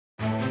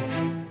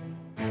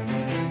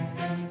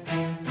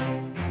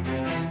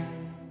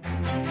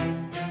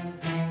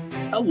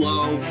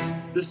Hello,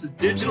 this is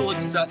Digital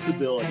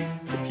Accessibility,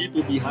 the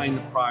people behind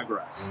the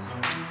progress.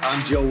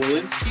 I'm Joe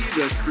Walensky,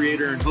 the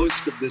creator and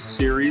host of this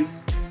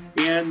series.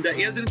 And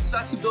as an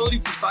accessibility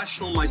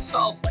professional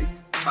myself, I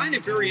find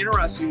it very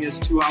interesting as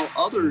to how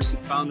others have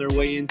found their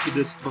way into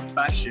this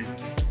profession.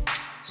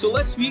 So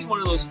let's meet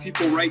one of those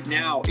people right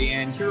now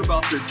and hear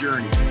about their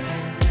journey.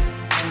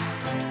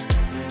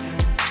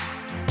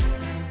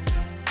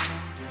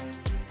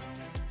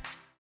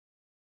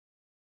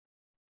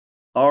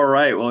 All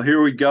right, well,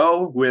 here we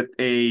go with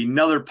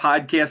another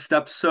podcast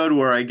episode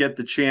where I get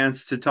the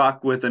chance to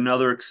talk with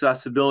another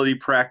accessibility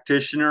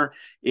practitioner.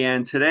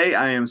 And today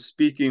I am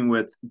speaking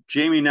with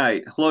Jamie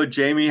Knight. Hello,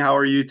 Jamie. How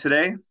are you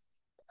today?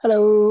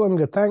 Hello, I'm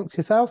good. Thanks.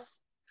 Yourself?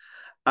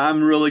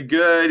 I'm really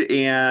good,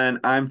 and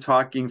I'm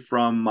talking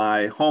from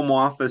my home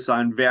office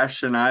on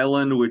Vashon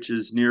Island, which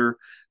is near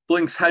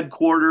Blink's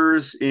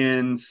headquarters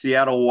in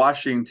Seattle,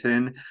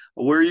 Washington.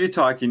 Where are you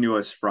talking to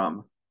us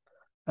from?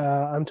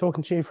 I'm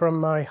talking to you from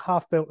my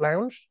half-built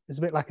lounge. It's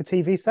a bit like a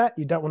TV set.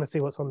 You don't want to see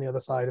what's on the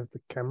other side of the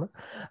camera.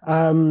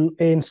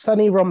 In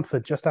sunny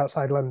Romford, just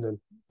outside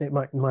London. It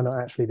might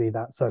not actually be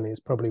that sunny.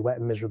 It's probably wet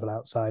and miserable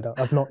outside.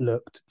 I've not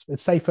looked.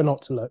 It's safer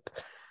not to look.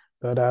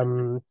 But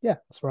yeah,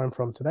 that's where I'm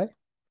from today.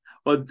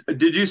 Well,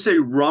 did you say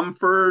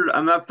Rumford?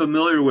 I'm not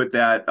familiar with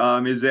that.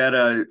 Is that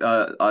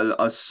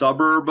a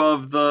suburb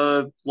of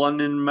the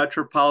London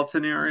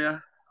metropolitan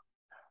area?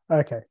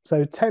 Okay,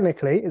 so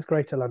technically it's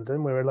Greater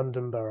London. We're a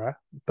London borough,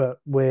 but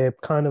we're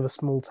kind of a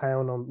small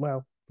town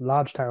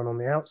large town on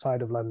the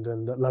outside of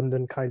London that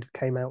London kind of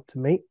came out to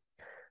meet.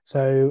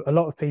 So a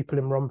lot of people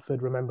in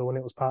Romford remember when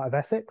it was part of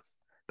Essex,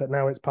 but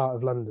now it's part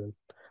of London.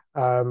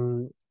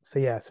 So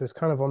it's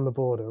kind of on the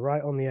border,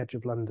 right on the edge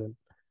of London.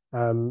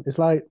 It's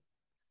like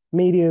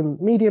medium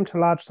to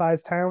large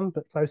size town,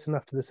 but close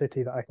enough to the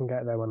city that I can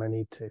get there when I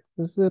need to.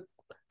 It's a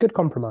good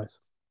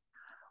compromise.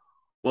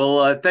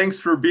 Well, thanks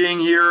for being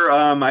here.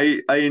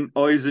 I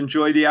always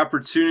enjoy the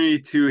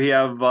opportunity to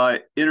have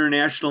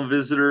international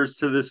visitors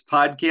to this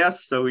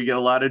podcast, so we get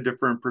a lot of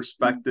different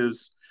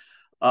perspectives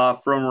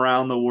from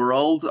around the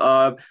world.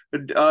 Uh,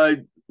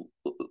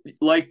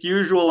 like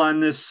usual on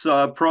this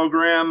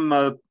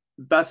program,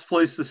 best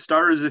place to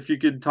start is if you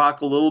could talk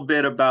a little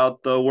bit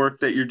about the work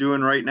that you're doing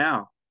right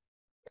now.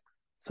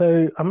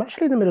 So I'm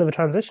actually in the middle of a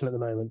transition at the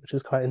moment, which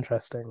is quite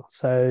interesting.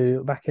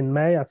 So back in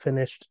May, I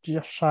finished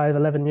just shy of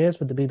 11 years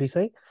with the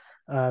BBC,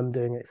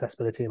 doing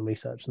accessibility and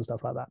research and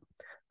stuff like that.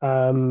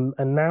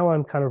 And now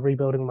I'm kind of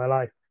rebuilding my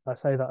life. I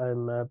say that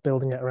I'm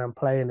building it around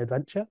play and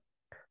adventure.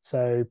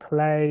 So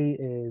play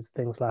is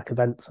things like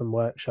events and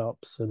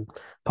workshops and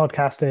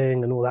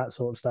podcasting and all that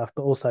sort of stuff,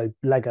 but also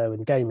Lego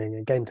and gaming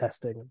and game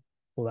testing and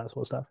all that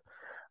sort of stuff.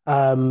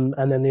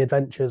 And then the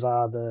adventures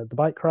are the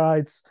bike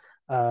rides,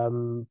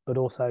 but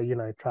also,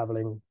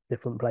 traveling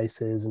different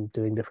places and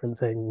doing different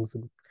things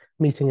and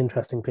meeting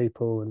interesting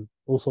people and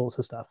all sorts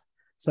of stuff.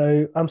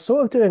 So I'm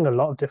sort of doing a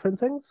lot of different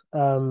things.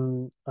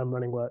 I'm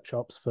running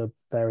workshops for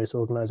various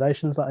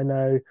organizations that I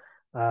know.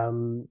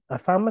 I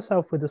found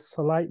myself with a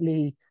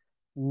slightly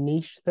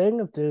niche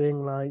thing of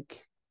doing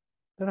like,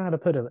 I don't know how to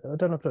put it. I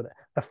don't know how to put it.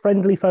 A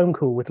friendly phone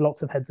call with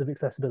lots of heads of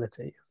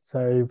accessibility.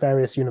 So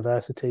various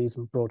universities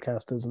and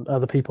broadcasters and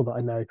other people that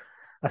I know.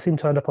 I seem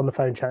to end up on the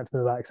phone chatting to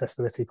them about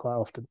accessibility quite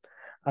often.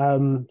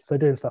 So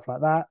doing stuff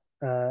like that.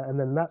 And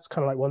then that's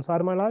kind of like one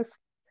side of my life.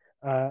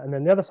 And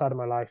then the other side of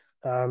my life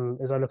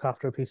is I look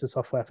after a piece of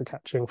software for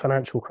catching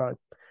financial crime.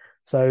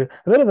 So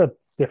a bit of a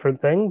different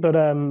thing, but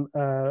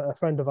a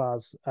friend of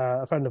ours,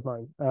 a friend of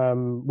mine,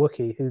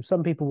 Wookie, who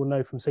some people will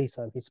know from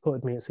CSUN, he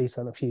supported me at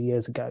CSUN a few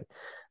years ago.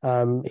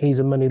 He's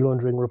a money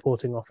laundering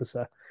reporting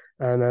officer.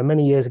 And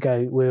many years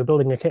ago, we were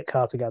building a kit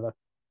car together.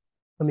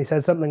 And he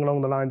said something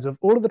along the lines of,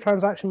 all of the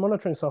transaction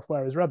monitoring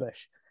software is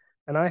rubbish.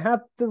 And I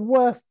had the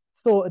worst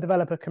thought a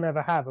developer can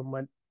ever have and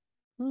went,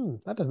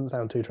 that doesn't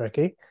sound too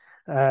tricky.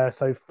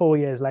 So 4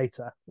 years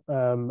later,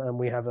 and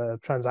we have a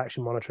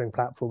transaction monitoring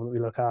platform that we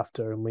look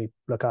after, and we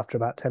look after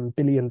about $10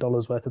 billion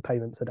worth of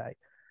payments a day.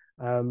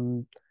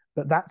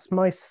 But that's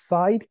my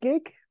side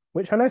gig,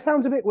 which I know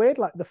sounds a bit weird,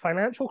 like the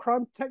financial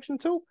crime detection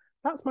tool.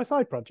 That's my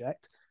side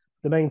project.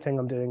 The main thing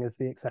I'm doing is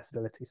the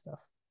accessibility stuff.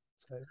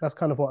 So that's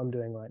kind of what I'm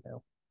doing right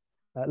now.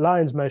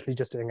 Lion's mostly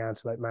just doing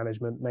antelope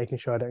management, making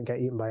sure I don't get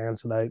eaten by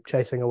antelope,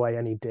 chasing away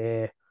any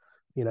deer,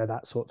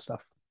 that sort of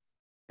stuff.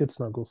 Good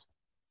snuggles.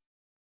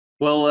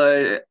 Well,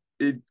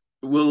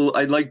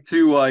 I'd like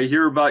to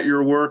hear about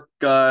your work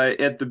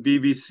at the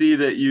BBC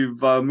that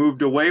you've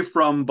moved away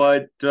from.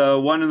 But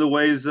one of the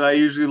ways that I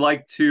usually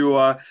like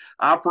to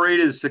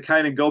operate is to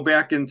kind of go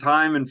back in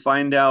time and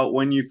find out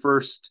when you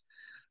first,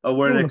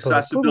 when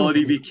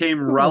accessibility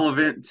became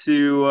relevant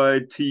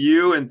to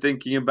you and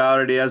thinking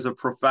about it as a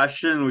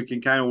profession. We can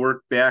kind of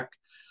work back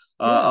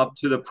up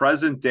to the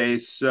present day.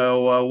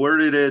 So, where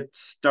did it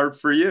start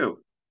for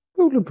you?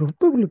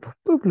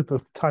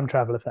 Time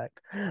travel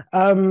effect.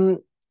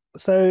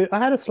 So I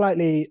had a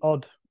slightly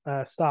odd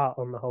start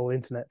on the whole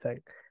internet thing,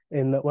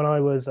 in that when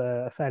I was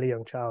a fairly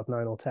young child,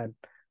 9 or 10,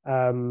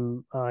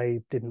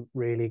 I didn't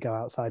really go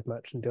outside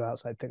much and do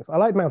outside things. I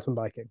like mountain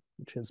biking,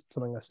 which is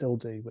something I still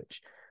do,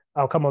 which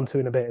I'll come on to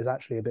in a bit, is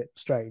actually a bit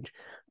strange.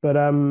 But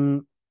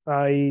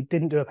I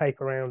didn't do a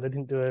paper round, I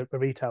didn't do a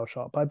retail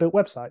shop, I built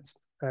websites.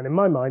 And in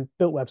my mind,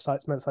 built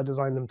websites meant I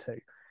designed them too.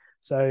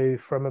 So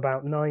from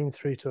about 9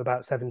 through to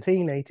about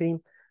 17, 18,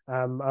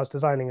 I was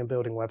designing and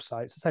building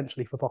websites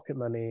essentially for pocket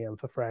money and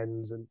for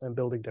friends and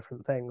building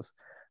different things.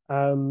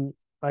 Um,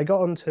 I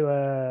got onto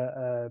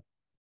a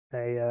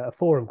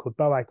forum called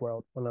Boag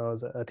World when I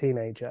was a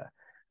teenager.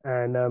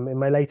 And in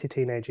my later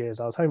teenage years,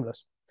 I was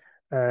homeless.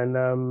 And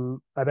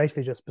I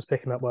basically just was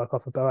picking up work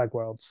off of Boag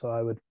World. So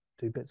I would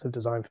do bits of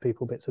design for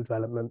people, bits of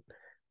development,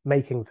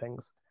 making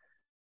things.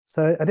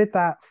 So I did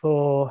that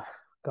for,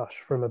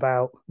 gosh, from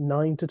about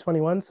 9 to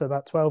 21. So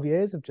about 12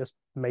 years of just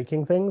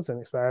making things and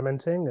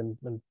experimenting and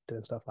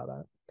doing stuff like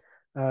that.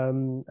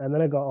 And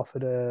then I got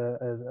offered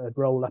a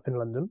role up in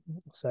London.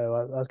 So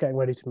I was getting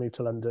ready to move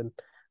to London,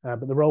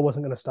 but the role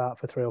wasn't going to start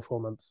for 3 or 4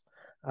 months.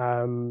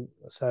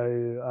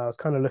 So I was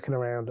kind of looking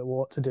around at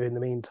what to do in the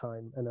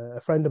meantime. And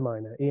a friend of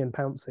mine, Ian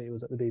Pouncey,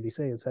 was at the BBC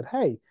and said,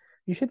 "Hey,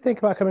 you should think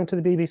about coming to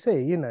the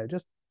BBC,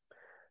 just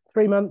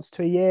 3 months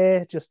to a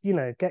year, just,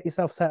 get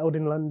yourself settled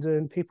in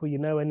London. People you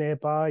know are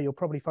nearby. You'll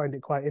probably find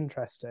it quite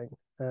interesting."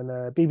 And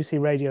BBC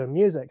Radio and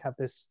Music have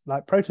this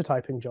like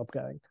prototyping job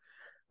going.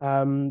 Why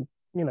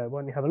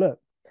don't you have a look?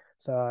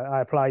 So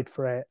I applied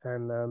for it,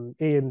 and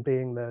Ian,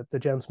 being the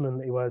gentleman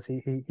that he was,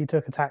 he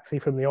took a taxi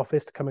from the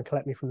office to come and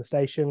collect me from the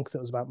station because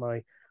it was about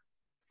my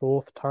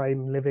fourth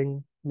time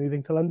moving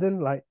to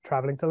London, like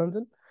traveling to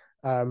London,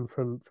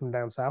 from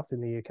down south in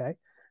the UK,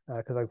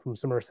 because I'm from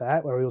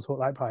Somerset, where we all talk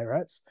like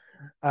pirates,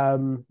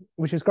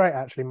 which is great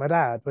actually. My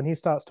dad, when he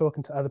starts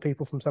talking to other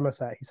people from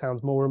Somerset, he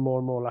sounds more and more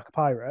and more like a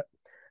pirate,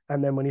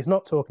 and then when he's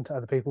not talking to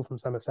other people from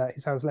Somerset,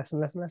 he sounds less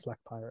and less and less like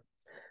a pirate,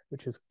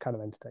 which is kind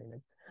of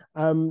entertaining.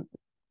 Um,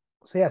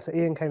 so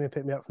Ian came and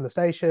picked me up from the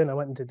station. I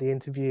went and did the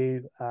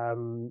interview.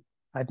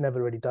 I'd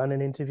never really done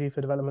an interview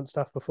for development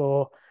stuff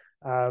before.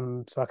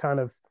 So I kind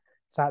of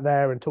sat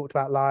there and talked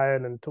about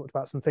Lion and talked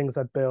about some things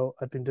I'd built.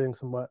 I'd been doing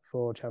some work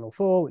for Channel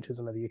 4, which is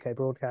another UK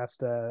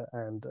broadcaster,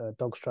 and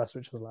Dogs Trust,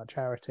 which is a large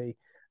charity.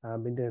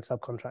 Been doing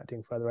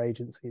subcontracting for other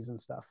agencies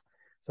and stuff.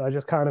 So I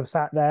just kind of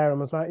sat there and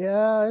was like,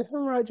 yeah, I can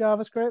write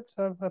JavaScript.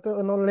 I built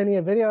a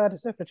non-linear video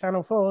editor for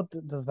Channel 4.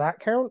 Does that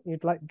count?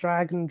 You'd like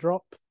drag and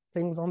drop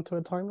things onto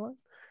a timeline?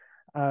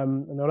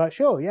 And they're like,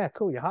 sure, yeah,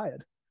 cool, you're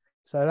hired.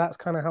 So that's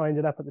kind of how I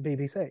ended up at the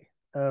BBC.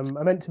 I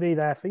meant to be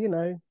there for,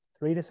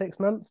 3 to 6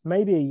 months,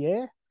 maybe a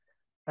year.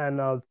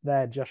 And I was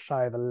there just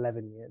shy of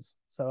 11 years.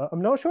 So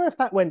I'm not sure if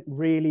that went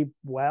really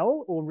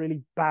well or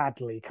really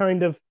badly,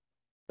 kind of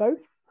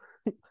both.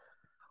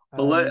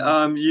 Well,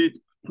 um,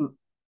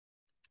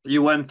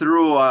 you went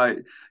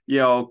through,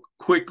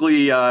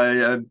 quickly,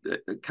 a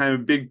kind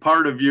of big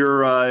part of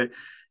your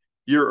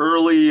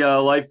early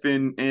life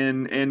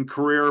in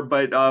career.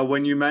 But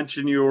when you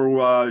mentioned you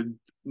were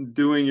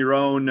doing your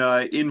own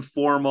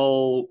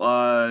informal,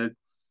 I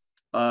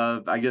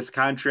guess,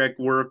 contract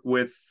work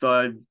with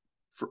for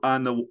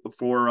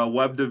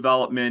web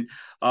development,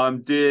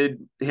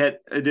 did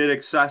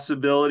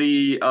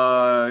accessibility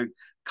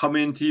come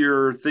into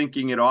your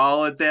thinking at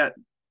all at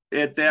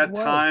it that was.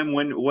 time?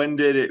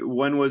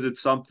 When was it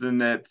something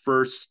that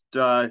first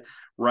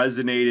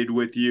resonated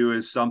with you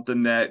as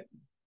something that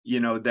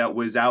that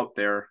was out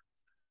there?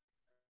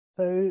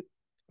 So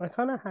I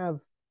kind of have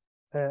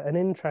an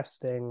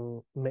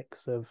interesting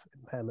mix of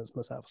impairments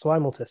myself. So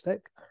I'm autistic.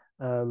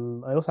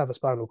 I also have a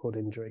spinal cord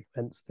injury,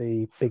 hence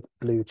the big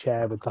blue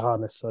chair with the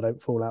harness so I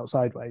don't fall out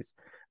sideways,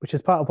 which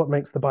is part of what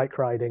makes the bike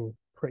riding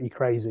pretty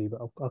crazy,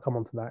 but I'll come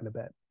on to that in a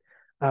bit.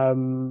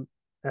 Um,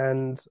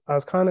 and I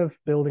was kind of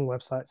building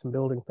websites and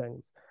building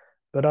things,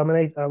 but I'm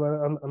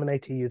an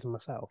AT user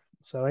myself.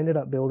 So I ended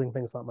up building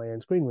things like my own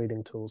screen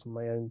reading tools and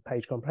my own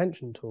page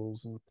comprehension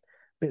tools and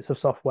bits of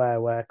software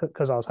where,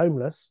 because I was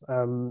homeless,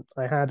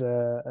 I had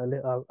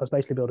I was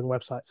basically building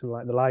websites in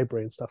like the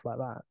library and stuff like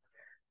that.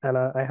 And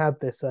I had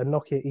this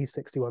Nokia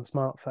E61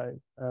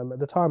 smartphone. At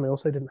the time, I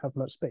also didn't have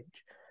much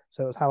speech.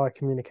 So it was how I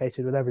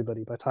communicated with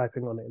everybody, by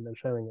typing on it and then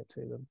showing it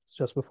to them. It's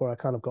just before I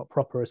kind of got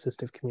proper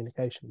assistive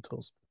communication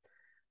tools.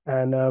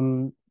 And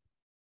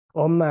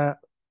on that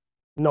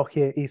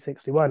Nokia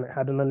E61, it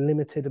had an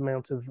unlimited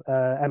amount of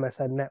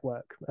MSN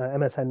network,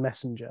 MSN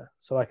Messenger.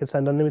 So I could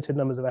send unlimited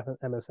numbers of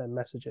MSN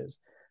messages,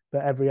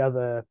 but every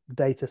other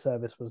data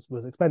service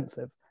was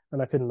expensive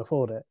and I couldn't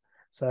afford it.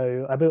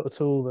 So I built a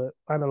tool that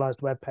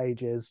analyzed web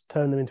pages,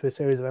 turned them into a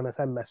series of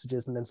MSN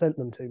messages, and then sent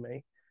them to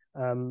me.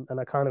 And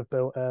I kind of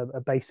built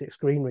a basic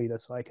screen reader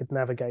so I could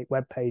navigate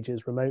web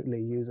pages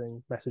remotely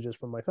using messages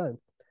from my phone.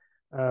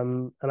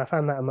 And I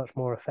found that a much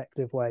more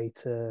effective way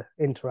to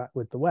interact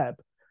with the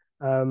web.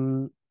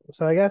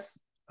 So I guess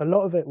a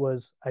lot of it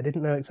was I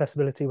didn't know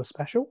accessibility was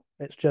special.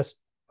 It's just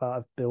part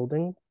of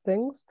building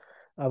things.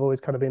 I've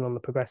always kind of been on the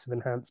progressive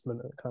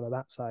enhancement and kind of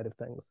that side of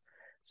things.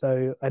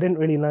 So I didn't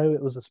really know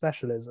it was a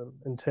specialism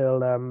until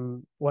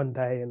one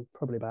day in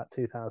probably about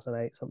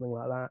 2008, something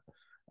like that.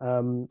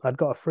 I'd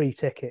got a free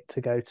ticket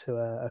to go to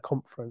a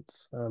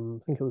conference. I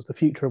think it was the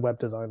Future of Web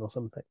Design or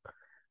something.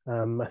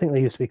 I think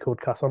they used to be called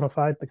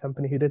Carsonified, the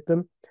company who did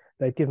them.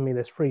 They'd given me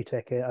this free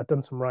ticket. I'd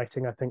done some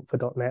writing, I think, for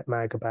 .NET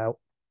Mag about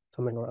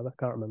something or other,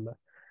 can't remember.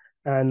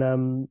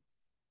 And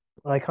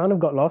I kind of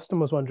got lost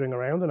and was wandering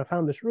around, and I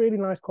found this really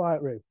nice,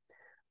 quiet room.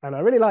 And I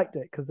really liked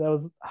it because there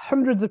was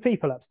hundreds of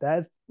people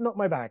upstairs. Not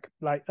my bag.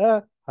 Like,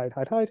 hide,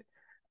 hide, hide.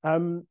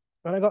 And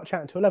I got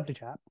chatting to a lovely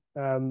chap.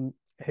 And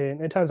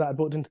it turns out I'd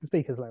walked into the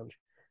speakers lounge,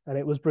 and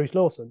it was Bruce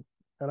Lawson.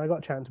 And I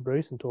got chatting to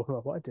Bruce and talking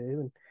about what I do,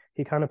 and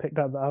he kind of picked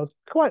up that I was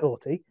quite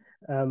naughty.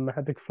 I had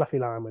a big fluffy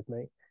lion with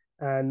me,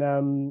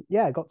 and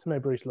yeah, I got to know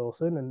Bruce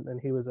Lawson,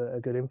 and he was a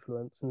good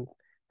influence and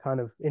kind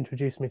of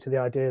introduced me to the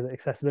idea that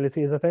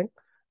accessibility is a thing.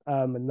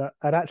 And that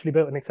I'd actually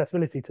built an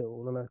accessibility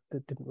tool, and I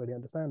didn't really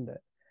understand it.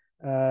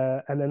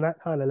 And then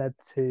that kind of led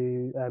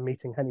to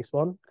meeting Henny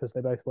Swan because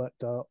they both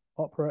worked at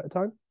Opera at the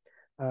time.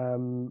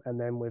 And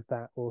then with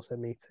that, also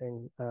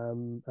meeting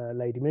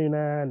Lady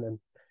Moonan and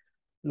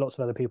lots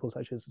of other people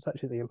such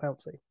as Ian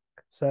Pouncey.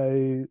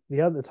 So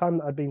the other time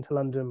that I'd been to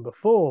London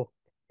before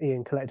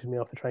Ian collected me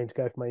off the train to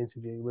go for my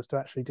interview was to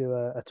actually do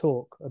a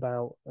talk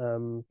about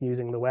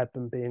using the web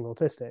and being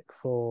autistic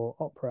for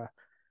Opera.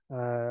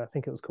 I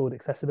think it was called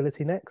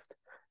Accessibility Next,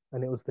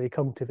 and it was the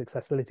cognitive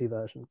accessibility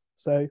version.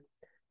 So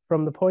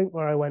from the point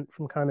where I went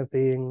from kind of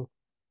being,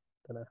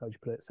 I don't know how you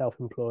put it,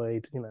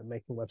 self-employed,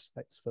 making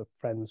websites for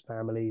friends,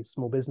 family,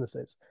 small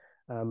businesses,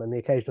 and the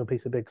occasional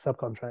piece of big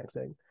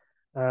subcontracting,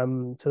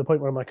 to the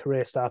point where my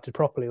career started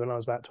properly when I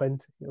was about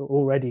 20,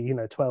 already,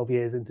 12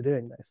 years into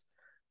doing this.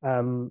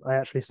 I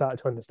actually started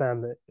to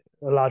understand that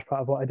a large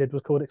part of what I did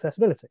was called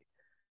accessibility.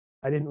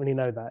 I didn't really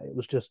know that. It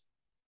was just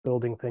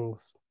building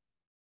things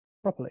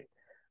properly.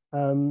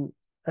 And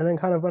then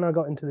kind of when I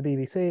got into the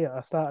BBC,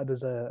 I started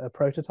as a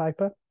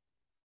prototyper.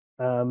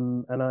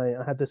 And I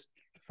had this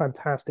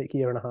fantastic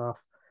year and a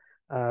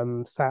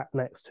half, sat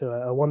next to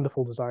a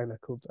wonderful designer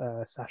called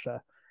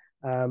Sasha.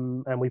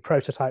 And we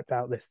prototyped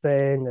out this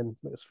thing, and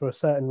it was for a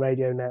certain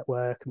radio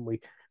network, and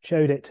we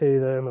showed it to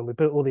them, and we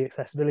built all the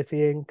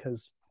accessibility in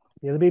because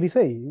the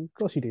BBC, of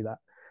course you do that.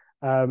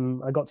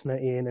 I got to know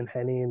Ian and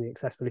Henny and the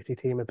accessibility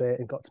team a bit,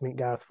 and got to meet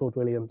Gareth Ford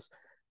Williams,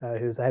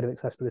 who's the head of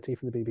accessibility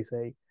for the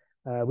BBC.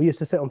 We used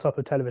to sit on top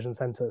of Television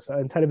Centre. So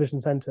in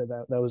Television Centre,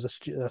 there was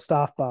a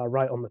staff bar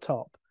right on the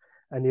top,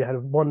 and you had a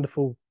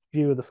wonderful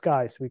view of the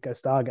sky, so we'd go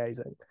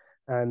stargazing.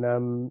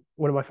 And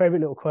one of my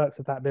favorite little quirks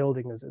of that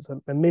building is it's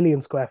a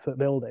million square foot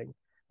building,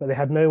 but they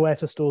had nowhere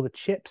to store the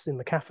chips in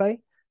the cafe.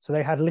 So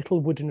they had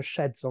little wooden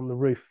sheds on the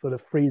roof full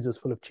of freezers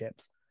full of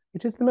chips,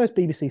 which is the most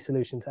BBC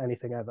solution to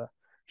anything ever.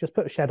 Just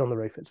put a shed on the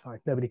roof, it's fine.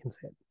 Nobody can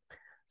see it.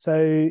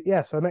 So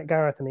yeah, so I met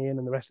Gareth and Ian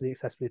and the rest of the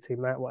accessibility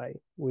team that way.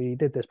 We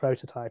did this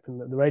prototype,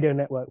 and the radio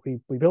network we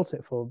built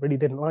it for really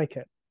didn't like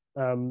it.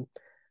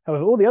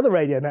 However, all the other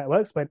radio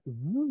networks went,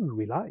 ooh,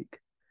 we like.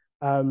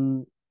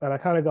 And I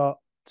kind of got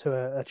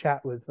to a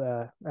chat with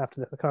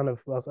after the kind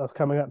of I was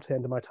coming up to the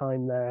end of my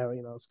time there. I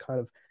was kind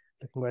of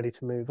looking ready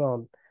to move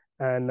on,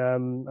 and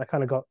I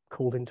kind of got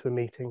called into a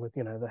meeting with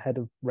the head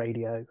of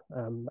radio,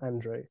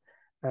 Andrew,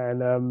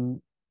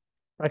 and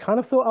I kind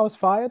of thought I was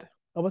fired.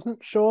 I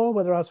wasn't sure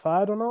whether I was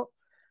fired or not,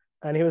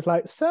 and he was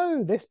like,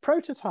 "So this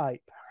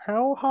prototype,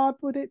 how hard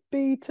would it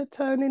be to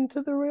turn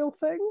into the real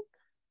thing?"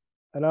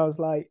 And I was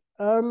like,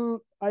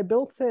 I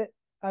built it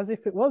as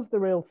if it was the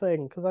real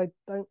thing because I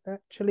don't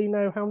actually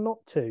know how not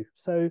to.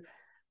 So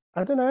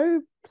I don't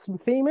know, some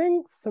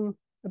theming,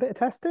 a bit of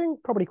testing,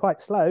 probably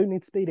quite slow,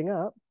 needs speeding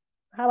up.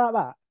 How about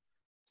that?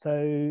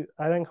 So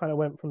I then kind of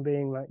went from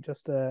being like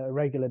just a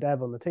regular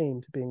dev on the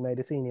team to being made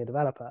a senior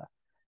developer.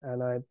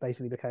 And I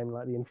basically became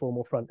like the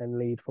informal front end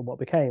lead for what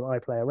became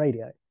iPlayer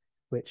Radio,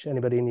 which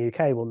anybody in the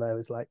UK will know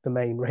is like the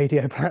main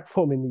radio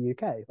platform in the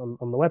UK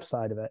on the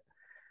website of it.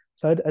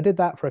 So I did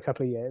that for a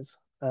couple of years,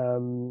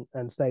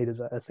 and stayed as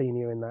a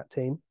senior in that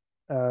team.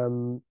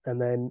 And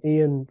then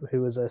Ian,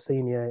 who was a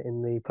senior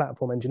in the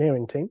platform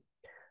engineering team,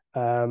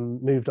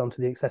 moved on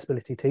to the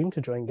accessibility team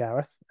to join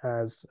Gareth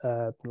as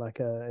like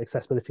an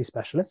accessibility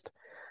specialist.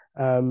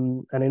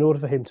 And in order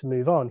for him to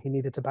move on, he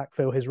needed to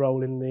backfill his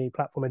role in the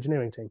platform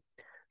engineering team.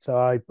 So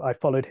I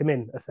followed him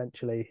in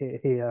essentially.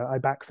 I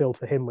backfilled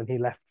for him when he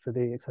left for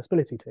the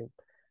accessibility team.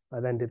 I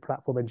then did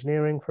platform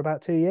engineering for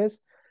about 2 years.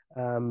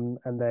 And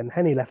then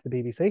Henny left the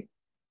BBC.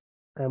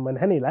 And when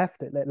Henny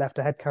left, it left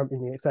a headcount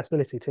in the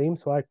accessibility team.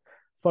 So I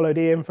followed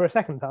Ian for a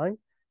second time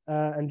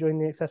and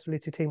joined the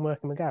accessibility team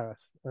working with Gareth.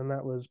 And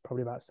that was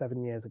probably about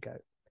 7 years ago.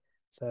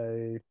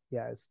 So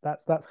yeah,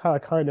 that's how I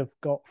kind of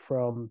got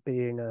from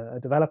being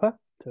a developer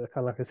to kind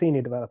of like a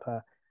senior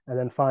developer, and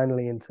then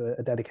finally into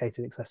a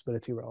dedicated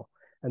accessibility role.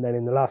 And then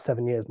in the last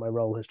 7 years, my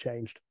role has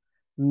changed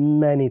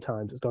many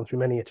times. It's gone through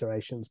many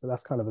iterations, but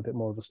that's kind of a bit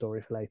more of a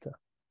story for later.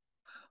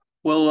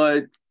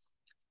 Well,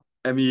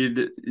 I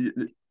mean,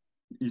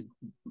 you've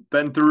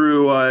been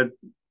through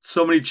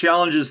so many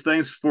challenges.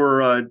 Thanks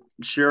for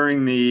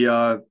sharing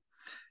the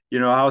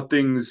how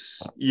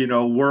things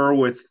were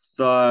with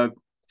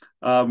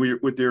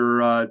with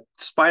your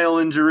spinal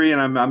injury,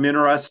 and I'm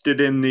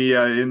interested in the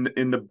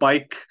in the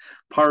bike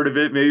part of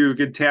it. Maybe we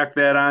could tack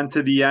that on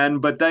to the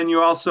end. But then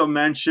you also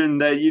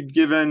mentioned that you'd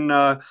given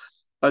a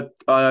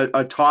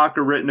talk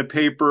or written a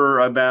paper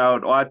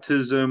about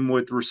autism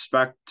with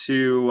respect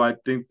to, I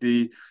think,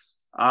 the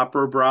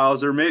opera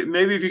browser.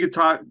 Maybe if you could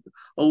talk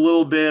a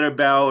little bit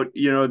about,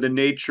 the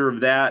nature of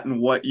that and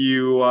what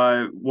you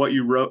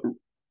wrote.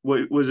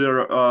 What was it,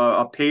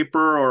 a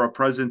paper or a It was a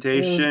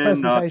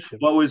presentation? presentation.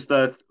 What was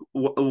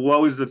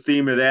the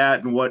theme of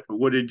that, and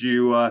what did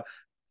you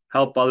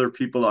help other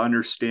people to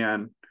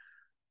understand?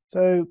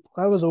 So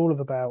I was all of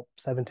about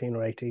 17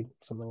 or 18,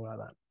 something like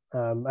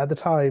that. At the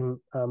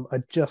time,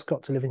 I just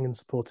got to living in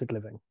supported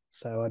living.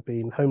 So I'd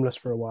been homeless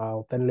for a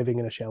while, then living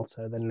in a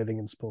shelter, then living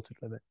in supported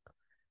living.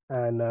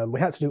 And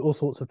we had to do all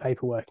sorts of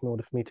paperwork in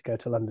order for me to go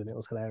to London. It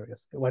was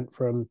hilarious. It went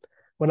from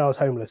when I was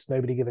homeless,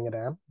 nobody giving a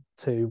damn,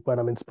 to when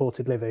I'm in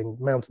supported living,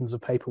 mountains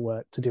of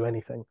paperwork to do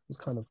anything. It was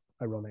kind of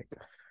ironic.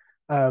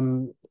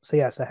 So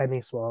yeah, so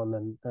Henny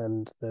Swan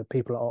and the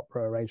people at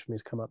Opera arranged for me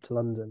to come up to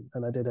London,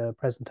 and I did a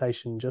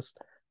presentation just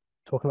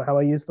talking about how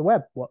I use the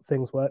web, what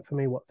things work for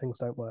me, what things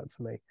don't work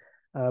for me.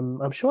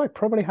 I'm sure I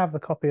probably have the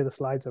copy of the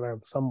slides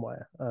around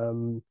somewhere.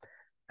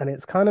 And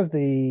it's kind of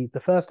the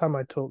first time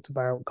I talked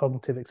about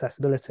cognitive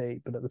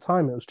accessibility, but at the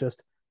time it was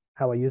just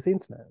how I use the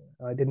internet.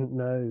 I didn't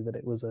know that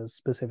it was a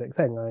specific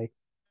thing.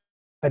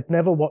 I'd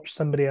never watched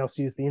somebody else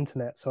use the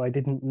internet, so I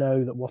didn't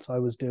know that what I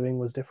was doing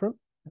was different,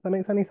 if that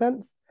makes any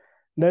sense.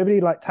 Nobody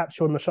like taps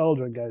you on the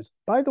shoulder and goes,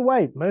 by the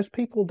way, most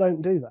people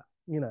don't do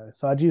that,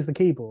 So I'd use the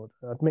keyboard.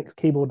 I'd mix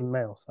keyboard and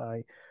mouse.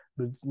 I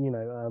would,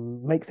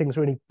 make things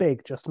really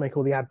big just to make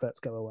all the adverts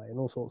go away and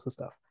all sorts of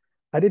stuff.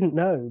 I didn't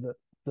know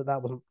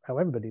that wasn't how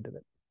everybody did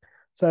it.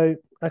 So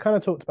I kind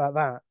of talked about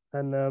that,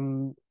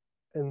 and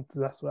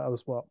that's what I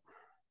was what,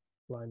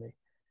 blimey,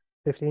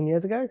 15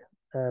 years ago,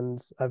 and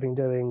I've been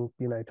doing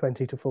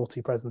 20 to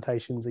 40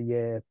 presentations a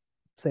year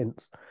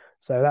since.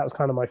 So that was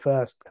kind of my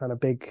first kind of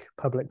big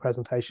public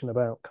presentation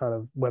about kind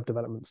of web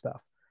development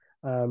stuff.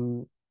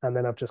 And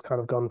then I've just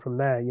kind of gone from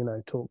there,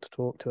 talk to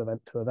talk to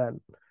event to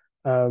event.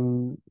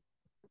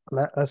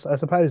 I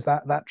suppose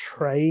that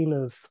train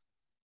of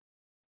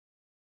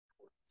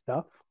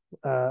stuff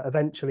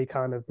eventually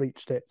kind of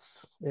reached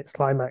its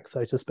climax,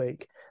 so to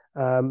speak,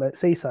 at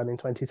CSUN in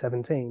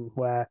 2017,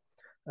 where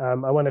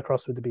I went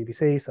across with the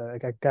BBC. So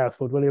again, Gareth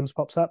Ford Williams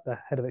pops up, the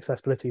head of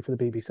accessibility for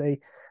the BBC.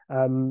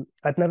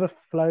 I'd never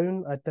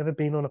flown, I'd never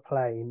been on a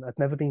plane, I'd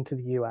never been to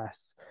the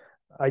US.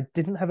 I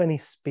didn't have any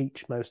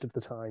speech most of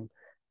the time.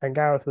 And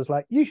Gareth was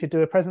like, you should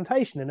do a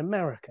presentation in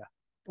America.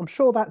 I'm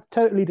sure that's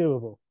totally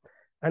doable.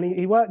 And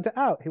he worked it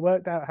out. He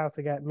worked out how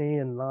to get me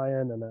and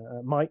Lion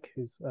and Mike,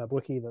 who's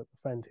Wookie, the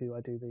friend who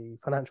I do the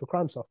financial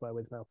crime software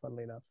with now,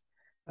 funnily enough,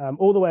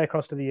 all the way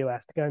across to the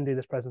US to go and do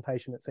this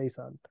presentation at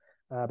CSUN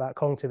about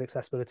cognitive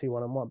accessibility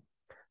one-on-one.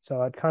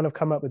 So I'd kind of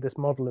come up with this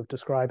model of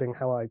describing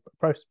how I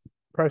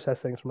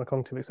process things from a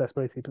cognitive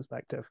accessibility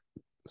perspective.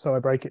 So I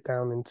break it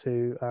down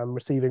into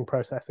receiving,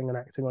 processing, and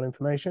acting on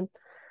information.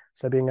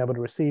 So being able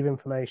to receive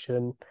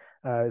information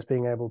is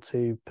being able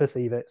to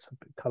perceive it,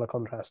 color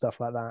contrast, stuff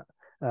like that.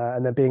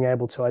 And then being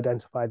able to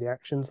identify the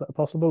actions that are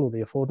possible or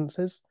the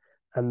affordances.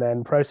 And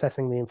then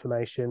processing the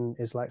information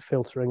is like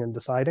filtering and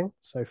deciding.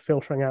 So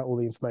filtering out all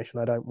the information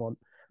I don't want,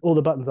 all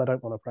the buttons I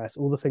don't want to press,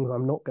 all the things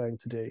I'm not going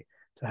to do,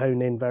 to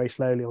hone in very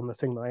slowly on the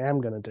thing that I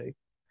am going to do.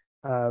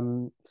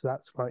 So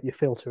that's like your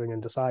filtering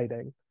and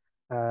deciding.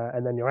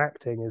 And then your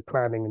acting is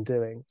planning and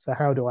doing. So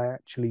how do I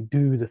actually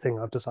do the thing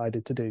I've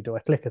decided to do? Do I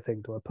click a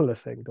thing? Do I pull a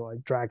thing? Do I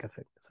drag a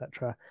thing,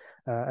 etc.?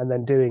 And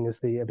then doing is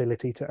the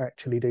ability to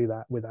actually do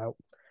that without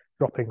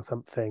dropping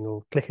something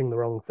or clicking the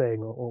wrong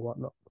thing or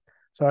whatnot.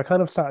 So I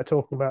kind of started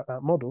talking about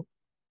that model,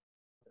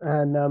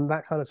 and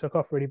that kind of took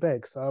off really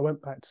big. So I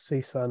went back to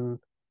CSUN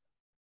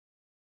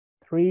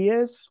 3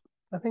 years,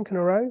 I think, in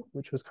a row,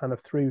 which was kind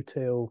of through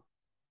till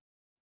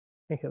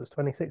I think it was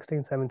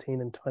 2016,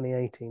 17, and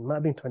 2018. Might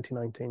have been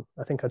 2019.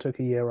 I think I took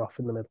a year off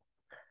in the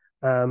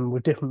middle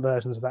with different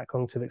versions of that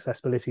cognitive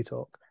accessibility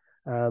talk,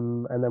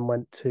 and then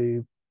went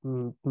to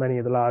many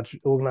of the large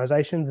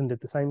organizations and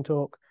did the same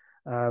talk,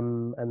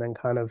 and then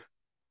kind of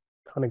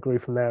grew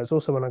from there. It's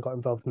also when I got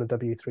involved in the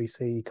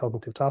W3C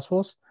Cognitive Task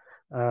Force.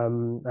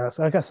 So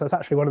I guess that's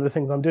actually one of the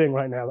things I'm doing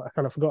right now that I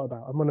kind of forgot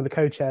about. I'm one of the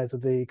co-chairs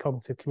of the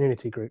Cognitive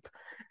Community Group.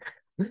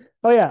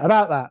 Oh yeah,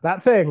 about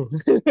that thing.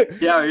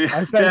 Yeah,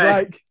 I spend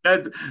like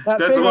that that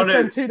that's thing I one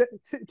spend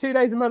of 2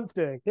 days a month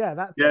doing. Yeah,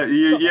 that yeah,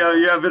 thing. Forgot about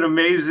you that. have an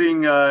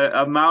amazing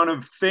amount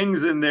of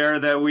things in there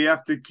that we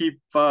have to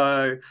keep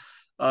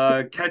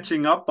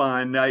catching up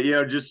on.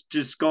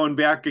 Just going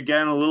back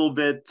again a little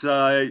bit.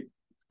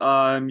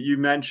 You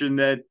mentioned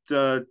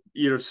that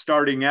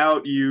starting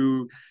out,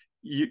 you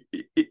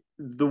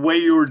the way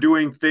you were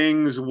doing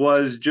things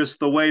was just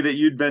the way that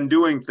you'd been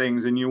doing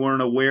things, and you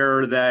weren't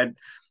aware that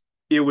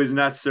it was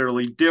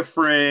necessarily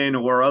different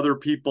or other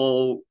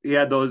people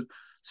had those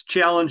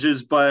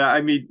challenges. But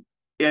I mean,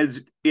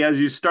 as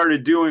you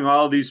started doing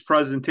all these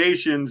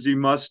presentations, you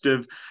must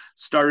have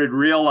started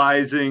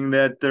realizing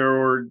that there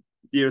were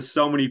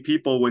so many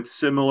people with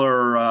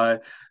similar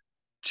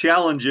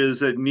challenges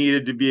that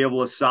needed to be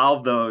able to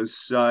solve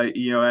those,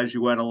 as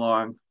you went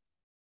along.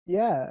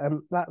 Yeah,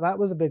 and that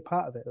was a big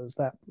part of it. Was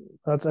that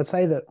I'd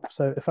say that.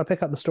 So if I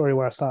pick up the story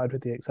where I started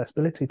with the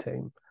accessibility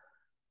team,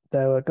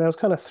 there was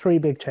kind of three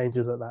big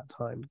changes at that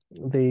time.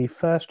 The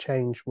first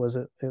change was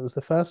it was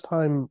the first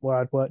time where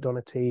I'd worked on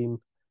a team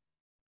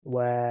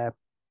where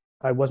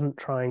I wasn't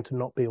trying to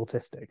not be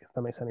autistic, if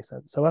that makes any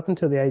sense. So up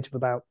until the age of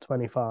about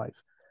 25,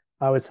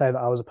 I would say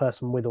that I was a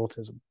person with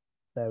autism.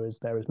 There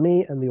is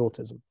me and the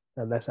autism,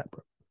 and they're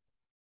separate.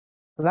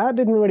 That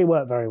didn't really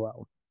work very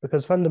well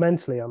because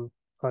fundamentally I'm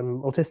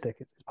autistic.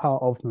 It's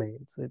part of me.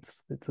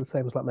 It's the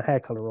same as like my hair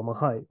color or my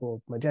height or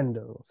my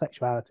gender or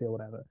sexuality or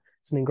whatever.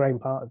 It's an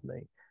ingrained part of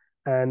me.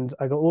 And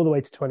I got all the way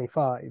to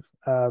 25,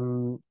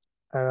 and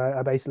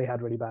I basically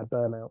had really bad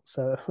burnout.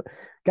 So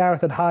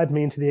Gareth had hired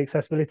me into the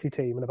accessibility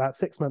team, and about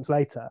 6 months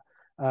later,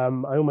 I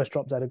almost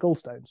dropped dead of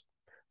gallstones.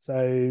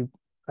 So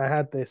I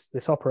had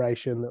this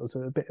operation that was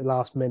a bit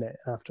last minute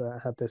after I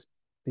had these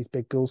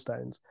big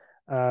gallstones.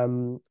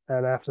 And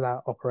after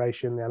that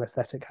operation, the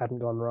anesthetic hadn't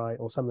gone right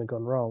or something had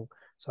gone wrong.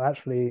 So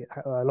actually,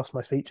 I lost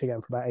my speech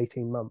again for about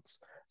 18 months.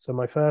 So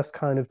my first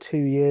kind of 2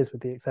 years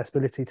with the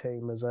accessibility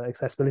team as an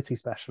accessibility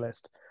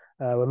specialist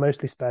were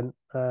mostly spent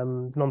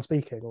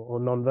non-speaking or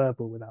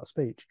non-verbal without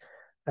speech.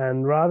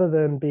 And rather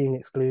than being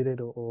excluded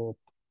or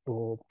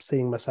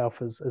seeing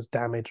myself as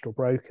damaged or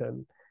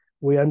broken,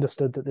 we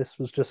understood that this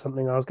was just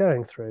something I was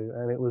going through,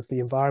 and it was the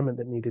environment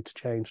that needed to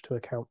change to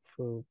account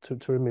for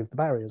to remove the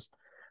barriers.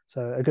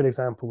 So a good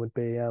example would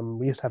be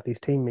we used to have these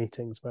team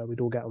meetings where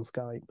we'd all get on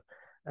Skype,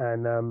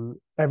 and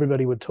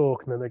everybody would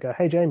talk, and then they'd go,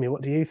 "Hey Jamie,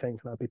 what do you think?"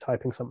 And I'd be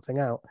typing something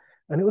out,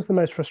 and it was the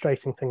most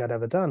frustrating thing I'd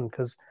ever done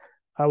because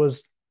I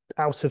was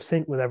out of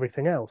sync with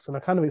everything else. And I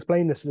kind of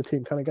explained this to the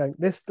team, kind of going,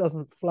 "This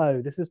doesn't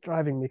flow. This is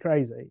driving me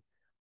crazy."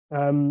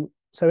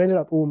 So we ended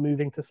up all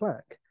moving to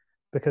Slack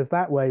because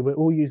that way we're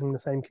all using the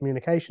same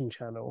communication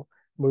channel.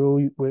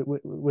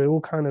 We're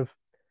all kind of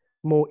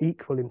more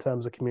equal in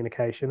terms of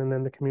communication, and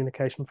then the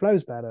communication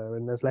flows better,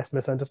 and there's less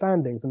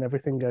misunderstandings, and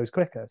everything goes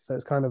quicker. So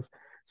it's kind of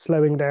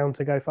slowing down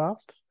to go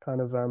fast. It's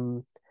kind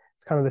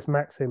of this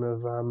maxim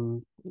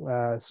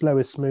of slow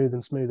is smooth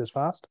and smooth is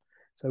fast.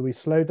 So we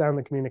slowed down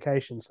the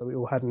communication so we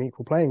all had an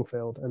equal playing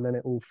field, and then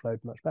it all flowed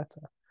much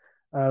better.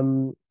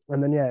 And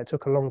then, yeah, it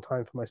took a long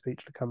time for my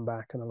speech to come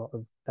back and a lot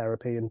of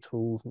therapy and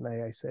tools and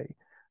AAC.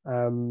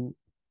 Um,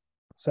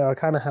 so I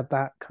kind of had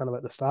that kind of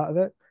at the start of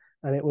it.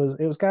 And it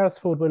was Gareth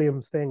Ford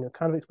Williams' thing of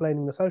kind of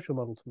explaining the social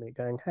model to me,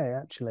 going, hey,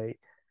 actually,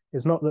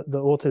 it's not that the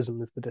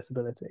autism is the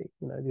disability.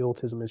 The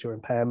autism is your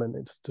impairment.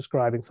 It's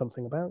describing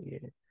something about you.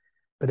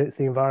 But it's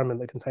the environment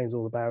that contains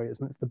all the barriers,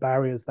 and it's the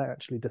barriers that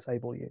actually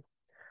disable you.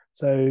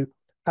 So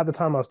at the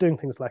time I was doing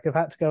things like if I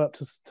had to go up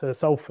to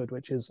Salford,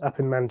 which is up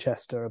in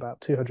Manchester,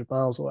 about 200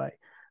 miles away,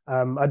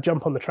 I'd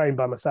jump on the train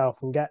by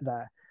myself and get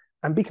there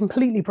and be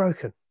completely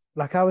broken.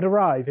 Like I would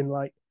arrive in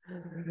like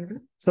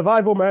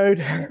survival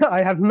mode.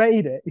 I have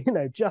made it,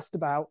 just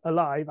about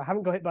alive. I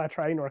haven't got hit by a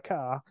train or a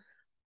car,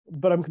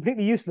 but I'm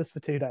completely useless for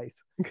 2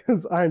 days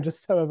because I'm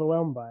just so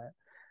overwhelmed by it.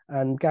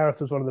 And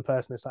Gareth was one of the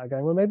person who started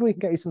going, well, maybe we can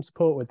get you some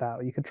support with that,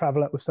 or you could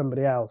travel up with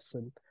somebody else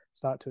and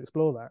start to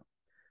explore that.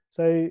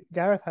 So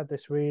Gareth had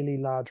this really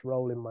large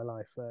role in my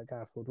life,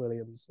 Gareth Ford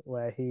Williams,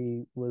 where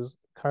he was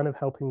kind of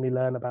helping me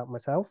learn about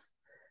myself.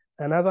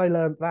 And as I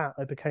learned that,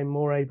 I became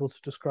more able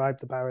to describe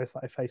the barriers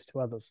that I face to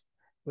others,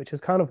 which is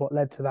kind of what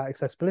led to that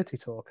accessibility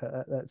talk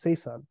at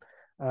CSUN.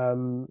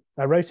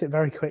 I wrote it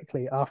very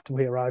quickly after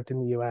we arrived in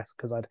the US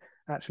because I'd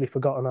actually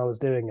forgotten I was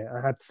doing it.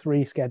 I had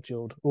three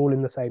scheduled all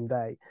in the same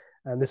day,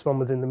 and this one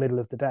was in the middle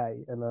of the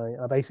day. And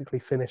I basically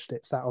finished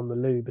it sat on the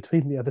loo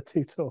between the other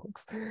two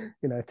talks,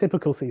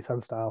 typical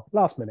CSUN style,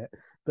 last minute.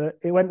 But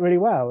it went really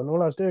well, and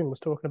all I was doing was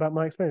talking about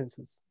my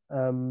experiences.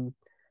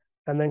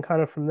 And then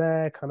kind of from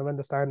there, kind of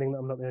understanding that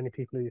I'm not the I'm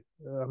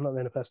not the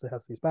only person who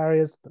has these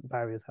barriers, but the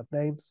barriers have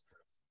names,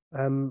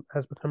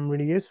 has become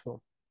really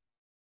useful.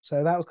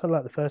 So that was kind of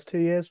like the first 2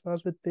 years when I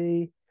was with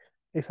the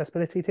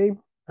accessibility team.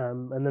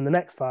 And then the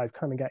next five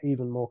kind of get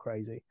even more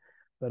crazy.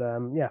 But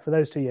yeah, for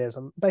those 2 years,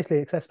 I'm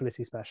basically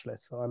accessibility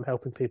specialist. So I'm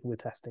helping people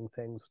with testing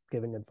things,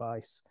 giving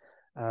advice,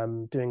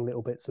 doing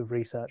little bits of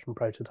research and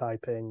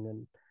prototyping.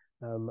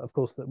 And of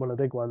course, one of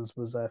the big ones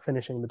was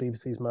finishing the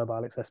BBC's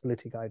mobile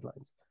accessibility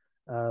guidelines,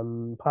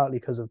 partly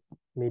because of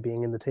me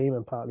being in the team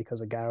and partly because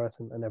of Gareth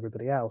and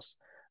everybody else.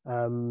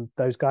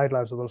 Those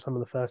guidelines were some of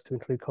the first to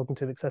include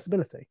cognitive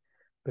accessibility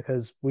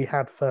because we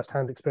had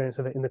first-hand experience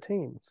of it in the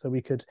team. So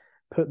we could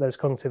put those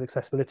cognitive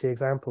accessibility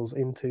examples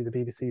into the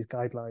BBC's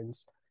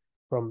guidelines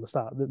from the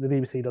start. The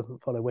BBC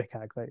doesn't follow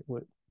WCAG.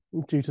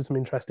 Due to some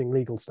interesting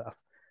legal stuff,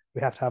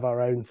 we have to have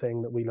our own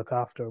thing that we look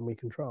after and we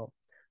control.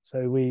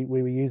 So we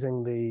were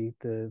using the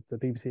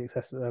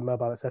BBC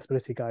mobile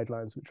accessibility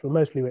guidelines, which were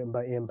mostly written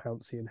by Ian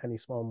Pouncey and Henny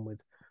Swan,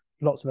 with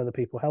lots of other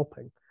people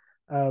helping.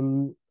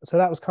 So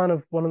that was kind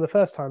of one of the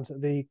first times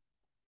that the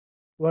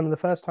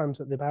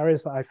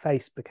barriers that I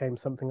faced became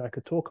something I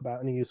could talk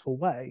about in a useful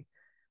way,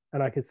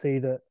 and I could see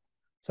that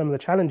some of the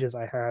challenges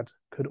I had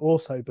could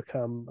also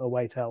become a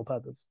way to help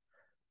others.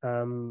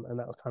 And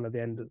that was kind of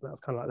the end. That was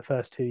kind of like the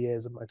first 2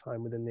 years of my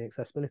time within the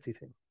accessibility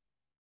team.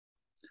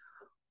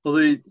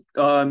 Well,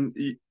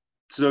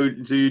 so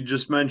you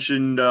just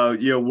mentioned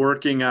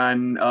working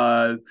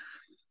on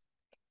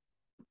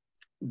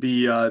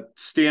the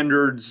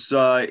standards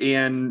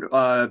and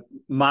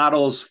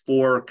models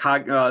for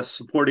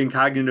supporting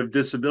cognitive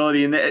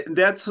disability, and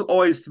that's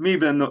always to me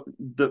been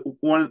the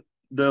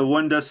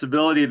one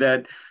disability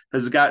that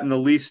has gotten the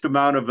least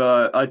amount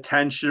of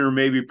attention or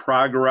maybe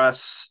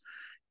progress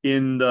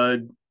in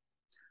the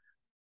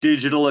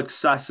digital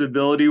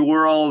accessibility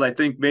world. I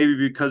think maybe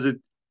because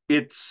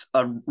it's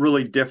a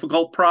really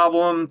difficult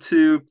problem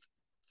to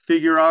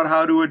figure out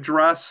how to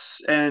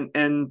address and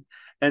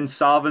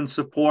solve and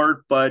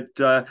support. But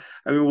I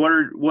mean,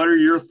 what are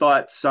your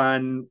thoughts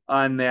on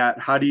that?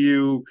 How do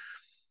you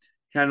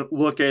kind of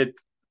look at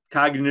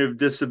cognitive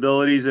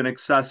disabilities and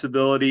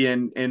accessibility,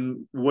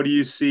 and what do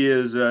you see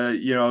as a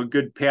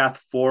good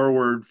path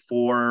forward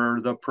for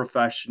the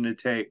profession to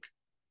take?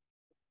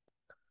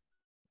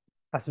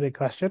 That's a big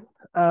question.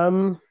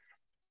 Um,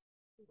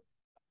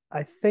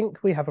 I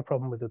think we have a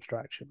problem with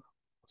abstraction.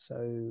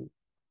 So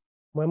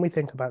when we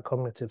think about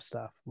cognitive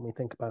stuff, when we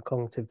think about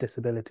cognitive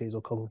disabilities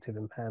or cognitive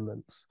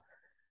impairments,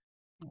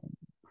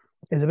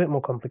 it's a bit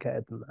more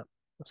complicated than that.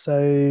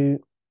 So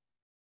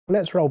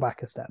let's roll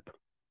back a step,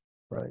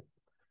 right?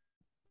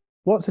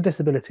 What's a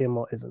disability and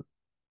what isn't?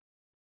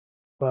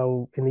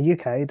 Well, in the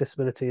UK,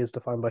 disability is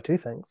defined by two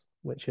things,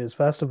 which is,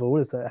 first of all,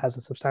 is that it has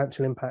a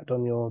substantial impact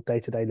on your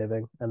day-to-day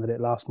living and that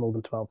it lasts more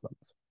than 12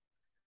 months.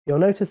 You'll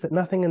notice that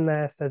nothing in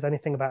there says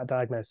anything about a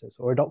diagnosis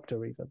or a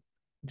doctor even.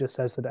 It just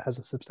says that it has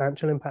a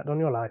substantial impact on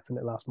your life and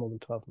it lasts more than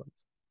 12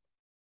 months.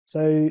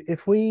 So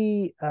if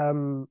we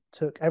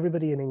took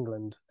everybody in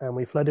England and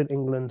we flooded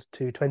England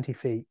to 20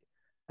 feet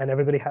and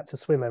everybody had to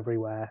swim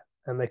everywhere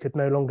and they could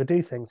no longer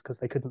do things because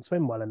they couldn't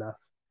swim well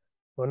enough,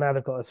 well, now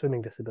they've got a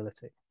swimming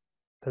disability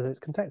because it's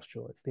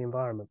contextual, it's the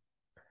environment.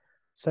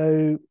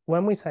 So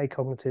when we say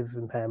cognitive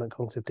impairment,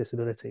 cognitive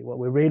disability, what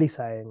we're really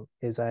saying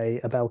is a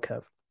bell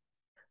curve.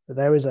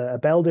 There is a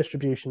bell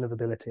distribution of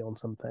ability on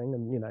something,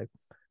 and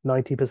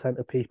 90%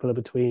 of people are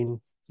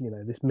between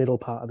this middle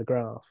part of the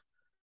graph,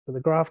 but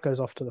the graph goes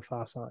off to the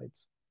far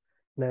sides.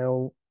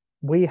 Now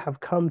we have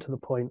come to the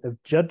point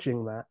of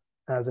judging that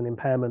as an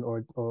impairment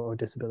or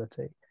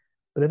disability,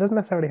 but it doesn't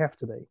necessarily have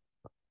to be.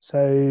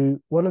 So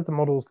one of the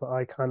models that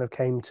I kind of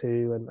came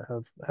to and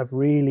have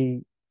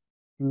really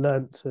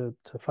learned to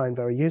find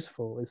very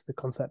useful is the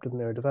concept of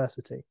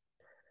neurodiversity.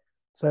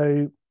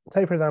 So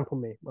take, for example,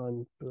 me.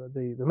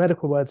 The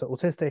medical words are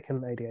autistic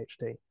and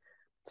ADHD.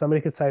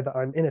 Somebody could say that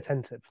I'm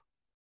inattentive.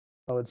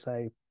 I would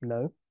say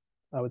no.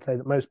 I would say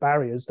that most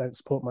barriers don't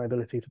support my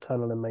ability to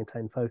tunnel and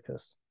maintain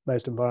focus.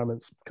 Most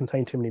environments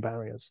contain too many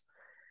barriers.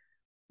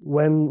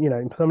 When,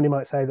 somebody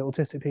might say that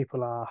autistic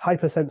people are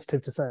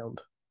hypersensitive to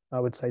sound, I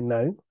would say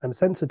no, I'm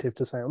sensitive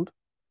to sound,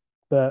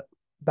 but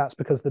that's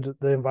because the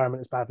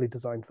environment is badly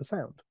designed for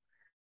sound.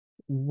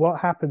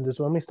 What happens is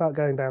when we start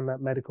going down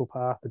that medical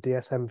path, the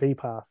DSM-V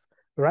path,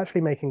 we're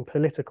actually making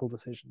political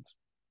decisions.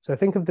 So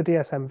think of the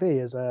DSM-V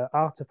as an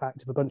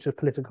artifact of a bunch of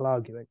political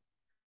arguing.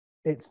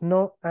 It's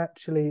not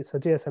actually, so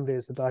DSM-V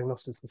is the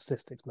Diagnostics and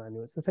Statistics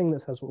Manual. It's the thing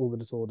that says what all the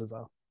disorders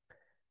are.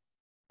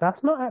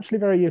 That's not actually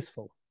very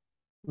useful.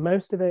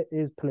 Most of it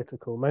is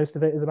political. Most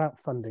of it is about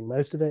funding.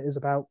 Most of it is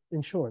about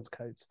insurance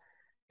codes.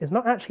 It's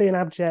not actually an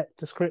abject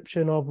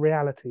description of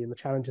reality and the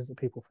challenges that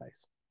people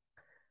face.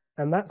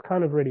 And that's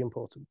kind of really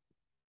important.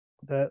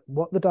 That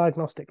what the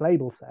diagnostic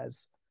label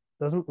says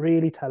doesn't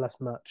really tell us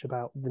much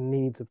about the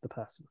needs of the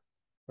person,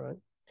 right?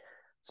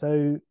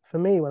 So for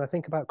me, when I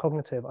think about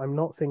cognitive, I'm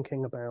not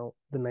thinking about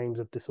the names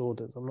of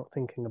disorders. I'm not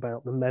thinking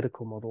about the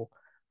medical model.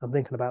 I'm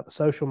thinking about the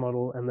social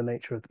model and the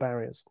nature of the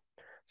barriers.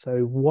 So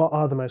what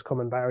are the most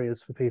common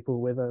barriers for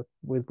people with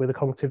a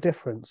cognitive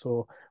difference,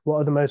 or what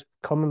are the most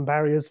common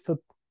barriers for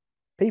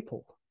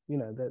people?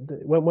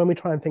 When we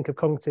try and think of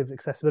cognitive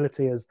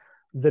accessibility as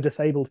the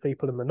disabled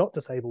people and the not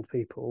disabled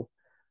people,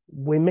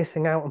 we're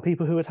missing out on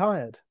people who are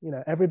tired.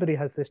 Everybody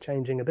has this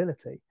changing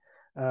ability.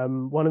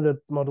 One of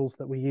the models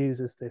that we use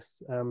is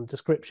this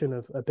description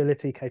of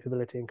ability,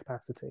 capability, and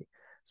capacity.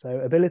 So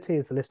ability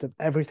is the list of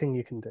everything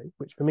you can do,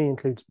 which for me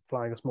includes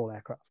flying a small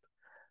aircraft.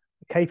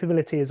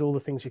 Capability is all the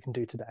things you can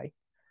do today.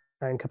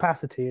 And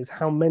capacity is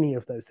how many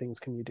of those things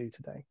can you do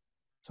today.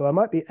 So I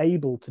might be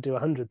able to do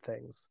 100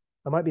 things.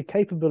 I might be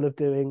capable of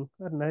doing,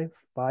 I don't know,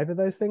 5 of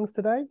those things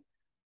today,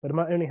 but I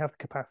might only have the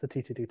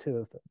capacity to do 2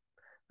 of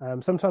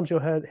them. Sometimes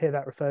you'll hear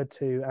that referred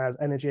to as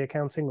energy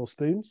accounting or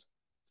spoons.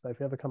 So if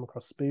you ever come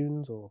across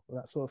spoons or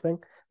that sort of thing,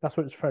 that's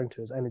what it's referring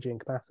to as energy and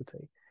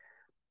capacity.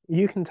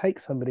 You can take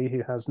somebody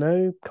who has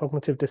no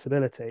cognitive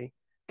disability,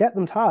 get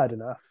them tired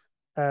enough,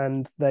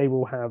 and they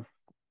will have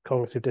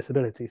cognitive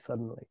disability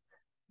suddenly.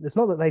 It's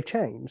not that they've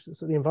changed, it's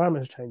that the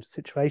environment has changed, the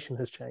situation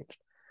has changed.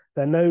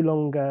 They're no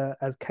longer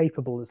as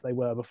capable as they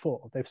were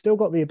before. They've still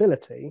got the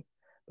ability,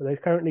 but they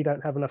currently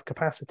don't have enough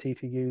capacity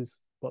to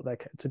use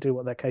to do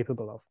what they're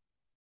capable of.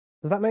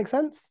 Does that make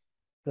sense?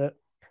 That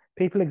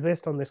People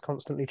exist on this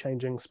constantly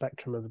changing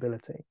spectrum of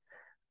ability.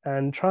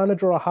 And trying to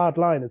draw a hard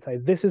line and say,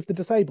 this is the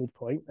disabled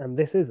point and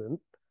this isn't,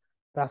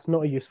 that's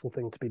not a useful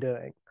thing to be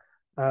doing.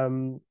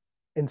 Um,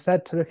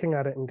 Instead, to looking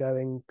at it and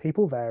going,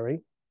 people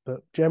vary,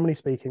 but generally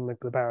speaking,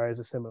 the barriers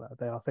are similar.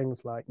 They are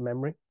things like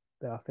memory,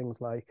 there are things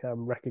like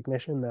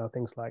recognition, there are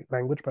things like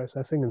language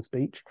processing and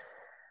speech.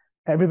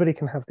 Everybody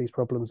can have these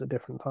problems at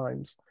different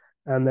times.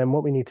 And then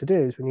what we need to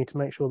do is we need to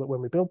make sure that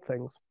when we build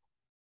things,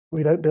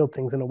 we don't build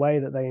things in a way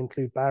that they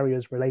include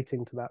barriers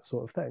relating to that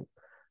sort of thing.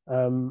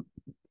 Um,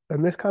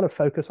 and this kind of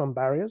focus on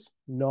barriers,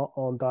 not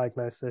on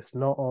diagnosis,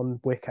 not on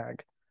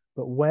WCAG,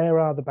 but where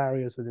are the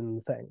barriers within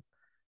the thing,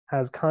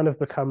 has kind of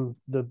become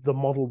the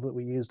model that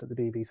we used at the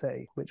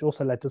BBC, which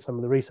also led to some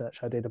of the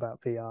research I did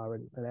about VR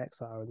and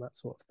XR and that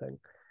sort of thing.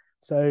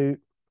 So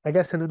I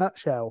guess in a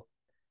nutshell,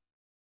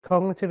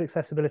 cognitive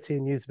accessibility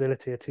and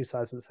usability are two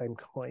sides of the same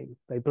coin.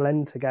 They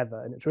blend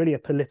together, and it's really a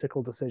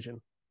political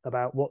decision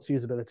about what's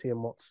usability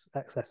and what's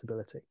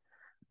accessibility.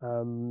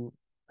 Um,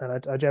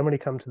 and I generally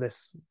come to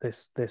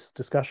this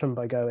discussion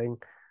by going,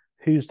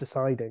 who's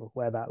deciding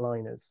where that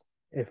line is?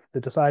 If the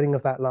deciding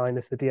of that line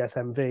is the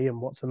DSMV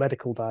and what's a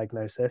medical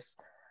diagnosis,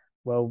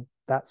 well,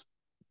 that's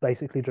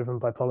basically driven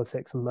by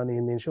politics and money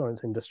in the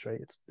insurance industry.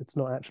 It's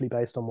not actually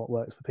based on what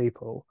works for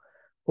people.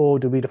 Or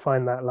do we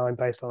define that line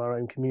based on our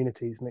own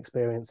communities and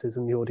experiences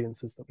and the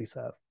audiences that we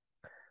serve?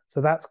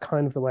 So that's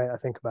kind of the way I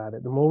think about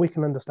it. The more we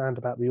can understand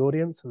about the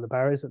audience and the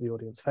barriers that the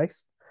audience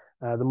face,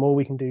 the more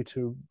we can do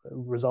to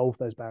resolve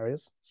those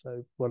barriers.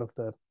 So one of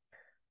the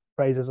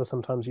phrases I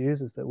sometimes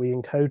use is that we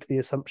encode the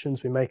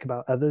assumptions we make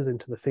about others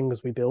into the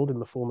things we build in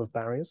the form of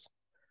barriers.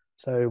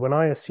 So when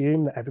I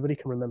assume that everybody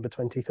can remember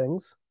 20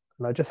 things,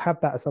 and I just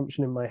have that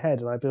assumption in my head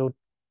and I build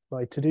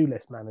my to-do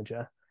list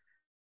manager,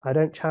 I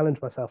don't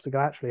challenge myself to go,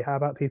 actually, how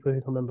about people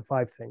who can remember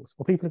 5 things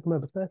or people who can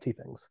remember 30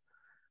 things?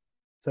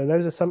 So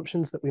those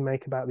assumptions that we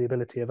make about the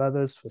ability of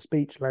others for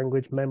speech,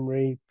 language,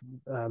 memory,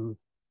 all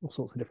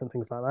sorts of different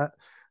things like that,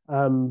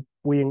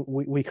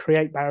 we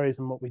create barriers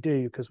in what we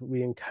do because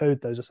we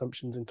encode those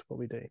assumptions into what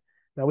we do.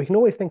 Now we can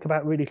always think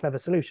about really clever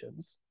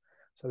solutions.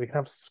 So we can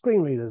have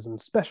screen readers and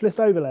specialist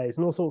overlays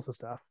and all sorts of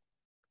stuff.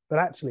 But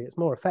actually, it's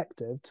more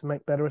effective to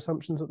make better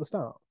assumptions at the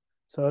start.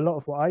 So a lot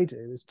of what I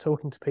do is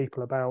talking to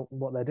people about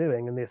what they're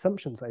doing and the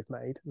assumptions they've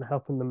made and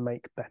helping them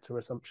make better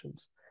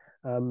assumptions.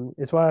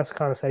 It's why I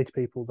kind of say to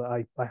people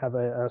that I have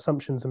an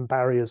assumptions and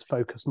barriers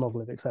focused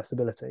model of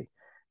accessibility.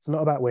 It's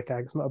not about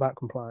WCAG, it's not about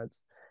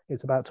compliance.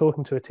 It's about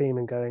talking to a team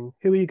and going,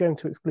 who are you going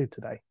to exclude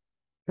today?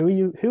 Who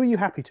are you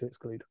happy to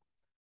exclude?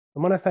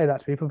 And when I say that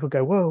to people, people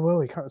go, whoa,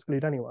 whoa, you can't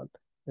exclude anyone.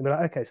 They'll be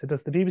like, okay, so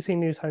does the BBC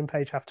News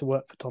homepage have to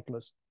work for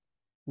toddlers?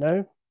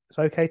 No? It's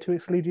okay to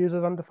exclude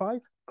users under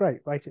 5? Great,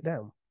 write it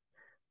down.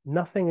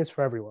 Nothing is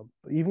for everyone.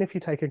 But even if you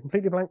take a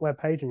completely blank web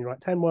page and you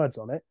write 10 words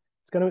on it,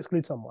 it's going to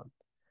exclude someone.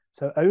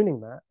 So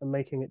owning that and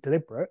making it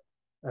deliberate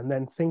and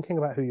then thinking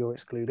about who you're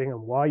excluding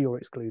and why you're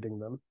excluding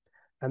them,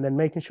 and then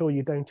making sure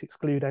you don't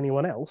exclude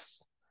anyone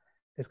else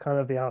is kind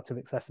of the art of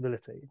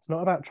accessibility. It's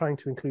not about trying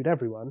to include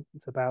everyone.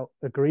 It's about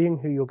agreeing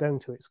who you're going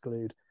to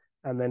exclude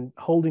and then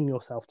holding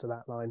yourself to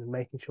that line and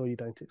making sure you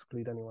don't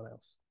exclude anyone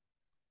else.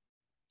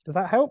 Does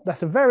that help?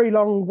 That's a very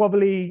long,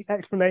 wobbly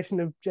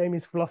explanation of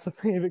Jamie's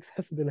philosophy of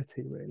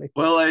accessibility, really.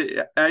 Well,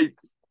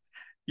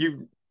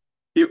 you,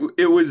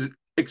 it was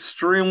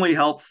extremely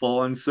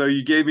helpful, and so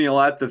you gave me a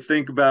lot to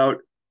think about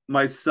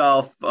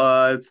myself.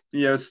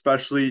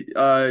 Especially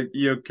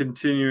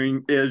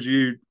continuing as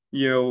you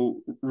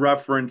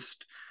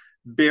referenced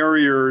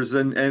barriers,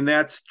 and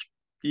that's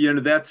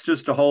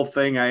just a whole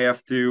thing I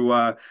have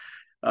to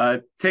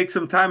take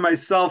some time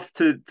myself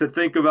to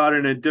think about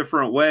in a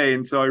different way.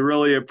 And so I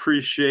really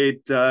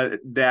appreciate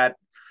that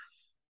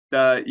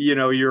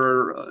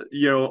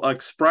your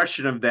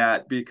expression of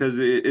that, because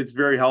it's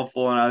very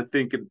helpful, and I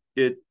think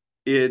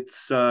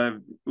it's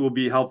will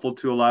be helpful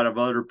to a lot of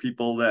other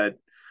people that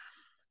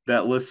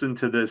listen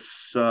to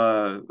this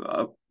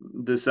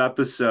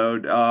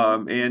episode.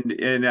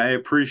 And I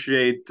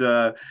appreciate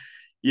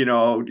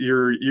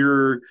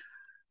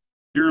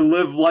your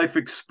live life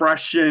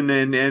expression,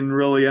 and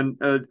really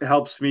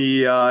helps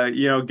me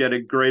get a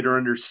greater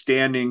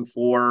understanding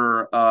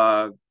for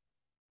Can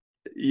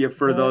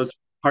I, those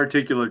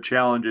particular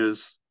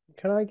challenges.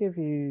 can I give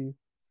you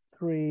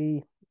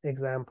 3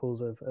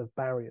 examples of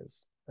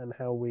barriers and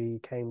how we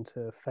came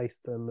to face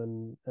them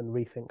and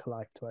rethink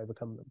life to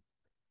overcome them?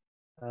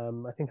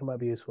 I think it might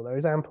be useful. There are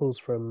examples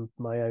from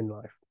my own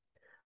life.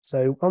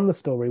 So on the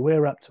story,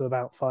 we're up to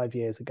about 5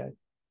 years ago,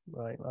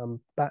 right? I'm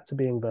back to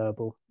being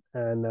verbal,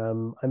 and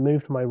I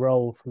moved my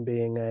role from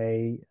being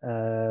a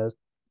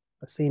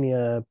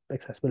senior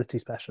accessibility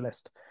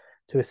specialist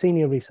to a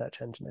senior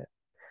research engineer.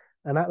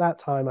 And at that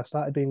time, I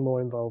started being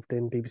more involved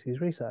in BBC's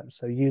research,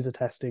 so user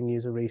testing,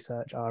 user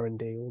research,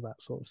 R&D, all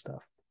that sort of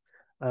stuff.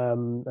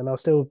 And I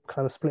was still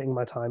kind of splitting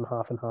my time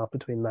half and half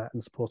between that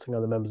and supporting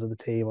other members of the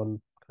team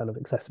on kind of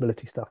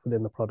accessibility stuff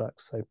within the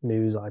products, so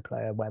news,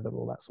 iPlayer, weather,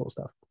 all that sort of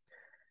stuff.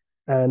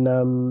 And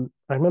I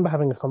remember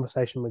having a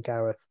conversation with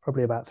Gareth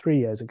probably about 3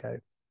 years ago,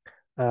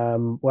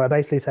 where I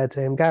basically said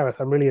to him, Gareth,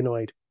 I'm really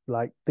annoyed.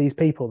 Like these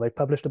people, they've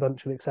published a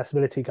bunch of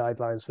accessibility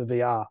guidelines for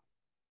VR.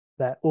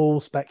 They're all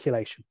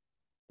speculation.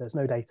 There's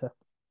no data.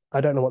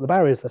 I don't know what the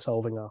barriers they're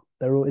solving are.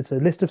 It's a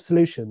list of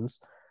solutions,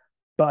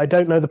 but I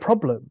don't know the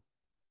problem.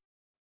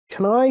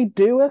 Can I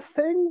do a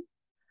thing?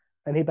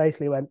 And he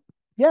basically went,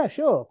 yeah,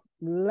 sure.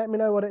 Let me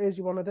know what it is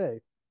you want to do.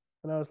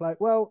 And I was like,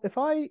 well, if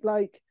I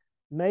like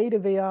made a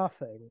VR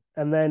thing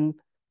and then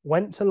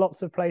went to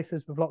lots of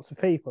places with lots of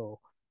people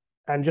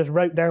and just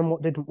wrote down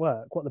what didn't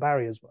work, what the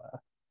barriers were,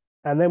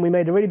 and then we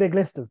made a really big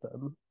list of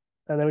them,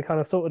 and then we kind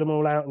of sorted them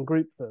all out and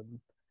grouped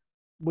them,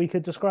 we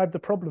could describe the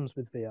problems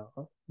with VR,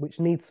 which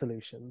need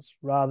solutions,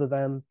 rather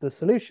than the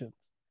solutions.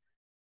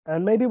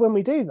 And maybe when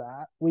we do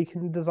that, we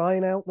can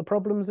design out the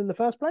problems in the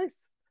first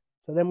place.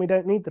 So then we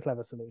don't need the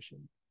clever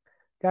solution.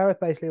 Gareth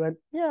basically went,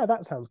 yeah,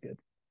 that sounds good.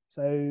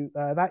 So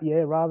that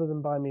year, rather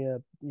than buy me a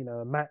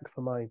Mac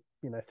for my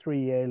 3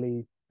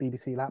 yearly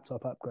BBC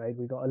laptop upgrade,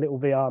 we got a little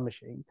VR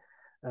machine,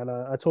 and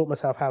I taught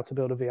myself how to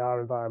build a VR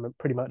environment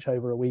pretty much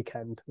over a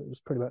weekend. It was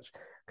pretty much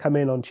come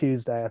in on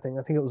Tuesday. I think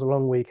it was a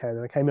long weekend,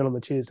 and I came in on the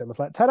Tuesday and was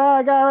like,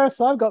 "Ta-da,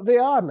 Gareth! I've got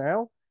VR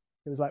now."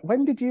 It was like,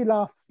 "When did you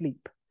last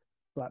sleep?"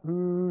 Like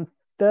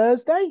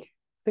Thursday.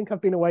 I think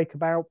I've been awake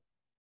about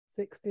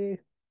 60,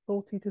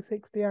 40 to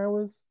 60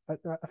 hours. I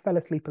fell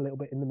asleep a little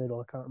bit in the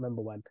middle. I can't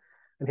remember when.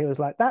 And he was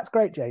like, "That's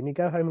great, Jane. You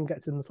go home and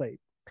get some sleep."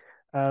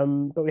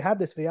 But we had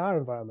this VR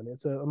environment.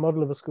 It's a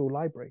model of a school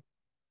library.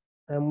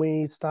 And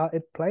we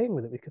started playing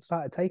with it. We could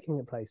started taking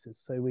it places.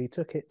 So we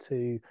took it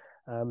to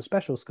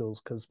special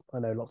schools because I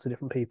know lots of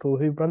different people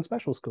who run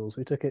special schools.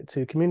 We took it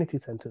to community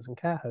centres and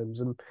care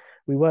homes, and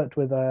we worked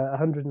with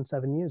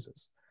 107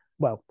 users.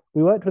 Well,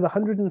 we worked with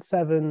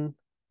 107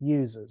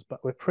 users,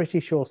 but we're pretty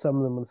sure some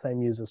of them were the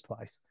same users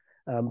twice.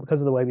 Because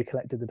of the way we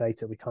collected the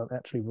data, we can't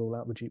actually rule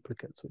out the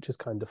duplicates, which is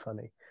kind of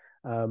funny.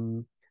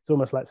 It's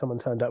almost like someone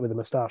turned up with a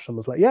moustache and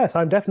was like, "Yes,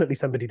 I'm definitely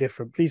somebody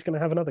different. Please, can I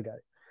have another go?"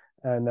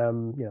 And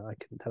I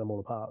couldn't tell them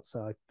all apart,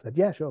 so I said,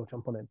 "Yeah, sure,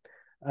 jump on in."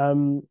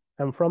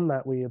 And from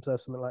that, we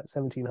observed something like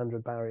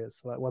 1,700 barriers,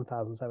 so like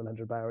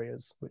 1,700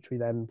 barriers, which we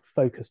then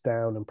focused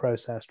down and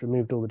processed,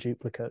 removed all the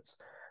duplicates,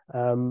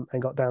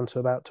 and got down to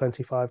about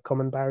 25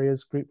 common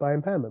barriers grouped by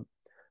impairment.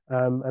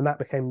 And that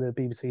became the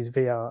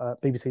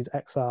BBC's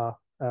XR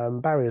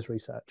barriers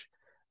research,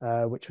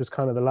 which was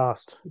kind of the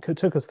last. It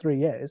took us 3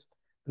 years,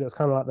 but it was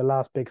kind of like the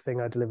last big thing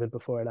I delivered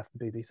before I left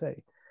the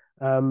BBC.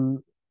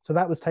 So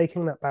that was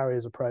taking that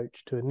barriers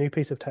approach to a new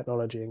piece of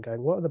technology and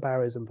going, what are the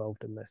barriers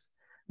involved in this?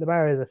 The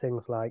barriers are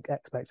things like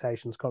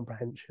expectations,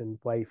 comprehension,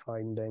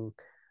 wayfinding,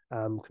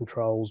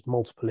 controls,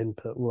 multiple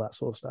input, all that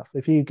sort of stuff.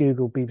 If you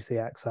Google BBC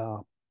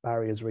XR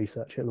barriers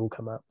research, it'll all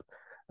come up.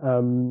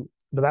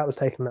 But that was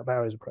taking that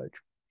barriers approach.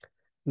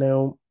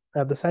 Now,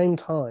 at the same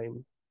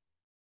time,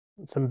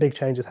 some big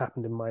changes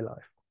happened in my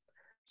life.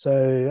 So,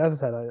 as I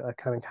said, I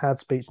kind of had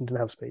speech and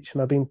didn't have speech.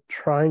 And I've been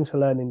trying to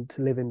learn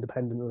to live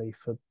independently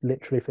for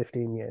literally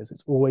 15 years.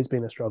 It's always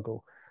been a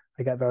struggle.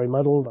 I get very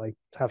muddled. I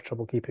have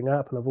trouble keeping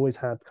up. And I've always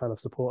had kind of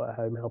support at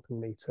home helping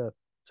me to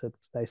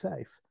stay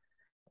safe.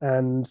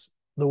 And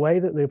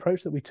the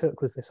approach that we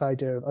took was this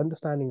idea of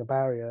understanding a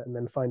barrier and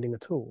then finding a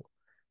tool.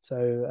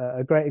 So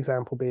a great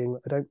example being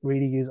I don't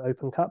really use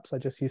open cups. I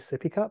just use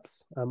sippy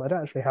cups. I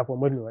don't actually have one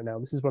with me right now.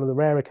 This is one of the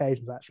rare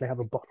occasions I actually have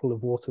a bottle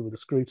of water with a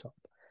screw top.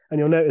 And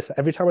you'll notice that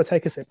every time I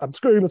take a sip, I'm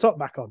screwing the top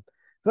back on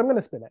because I'm going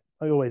to spin it.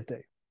 I always do.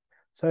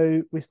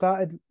 So we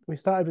started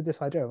with this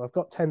idea of I've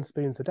got 10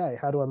 spoons a day.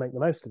 How do I make the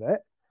most of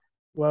it?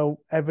 Well,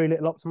 every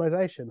little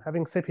optimization,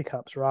 having sippy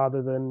cups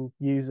rather than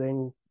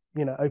using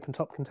open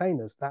top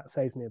containers, that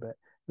saves me a bit.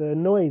 The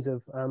noise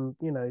of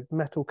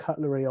metal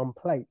cutlery on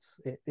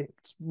plates,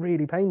 it's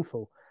really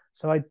painful.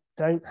 So I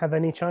don't have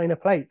any china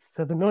plates,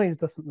 so the noise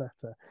doesn't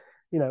matter.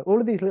 All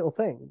of these little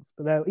things,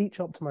 but they're each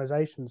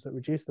optimizations that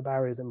reduce the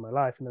barriers in my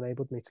life and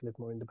enabled me to live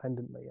more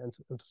independently and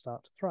to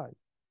start to thrive.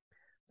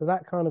 So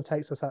that kind of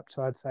takes us up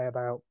to, I'd say,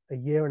 about a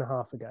year and a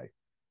half ago,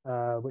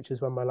 which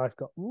is when my life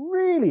got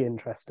really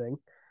interesting.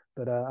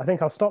 But I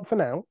think I'll stop for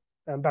now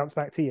and bounce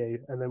back to you,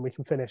 and then we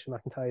can finish and I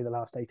can tell you the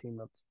last 18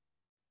 months.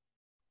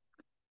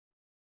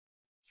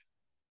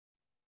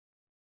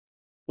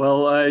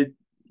 Well,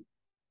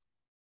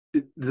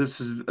 this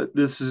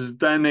has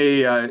been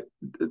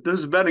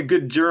a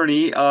good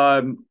journey,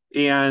 and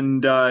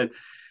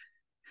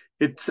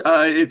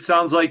it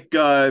sounds like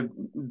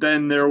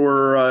then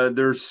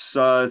there's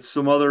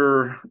some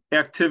other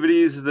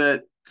activities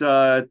that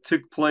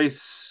took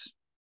place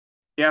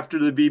after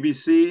the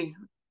BBC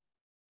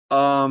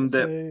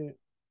that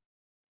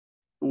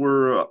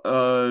So,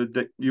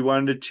 that you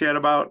wanted to chat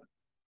about.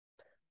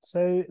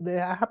 so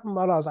that happened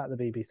while I was at the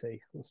BBC.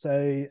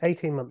 So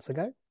 18 months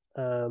ago,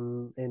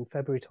 in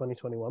February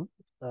 2021,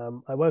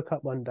 I woke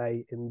up one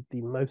day in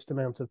the most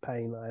amount of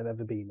pain I've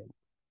ever been in.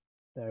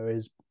 There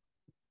is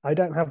I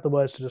don't have the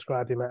words to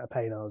describe the amount of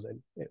pain I was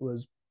in. It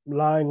was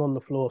lying on the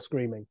floor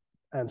screaming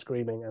and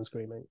screaming and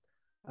screaming.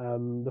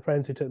 The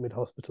friends who took me to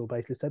hospital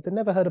basically said they'd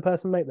never heard a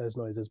person make those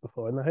noises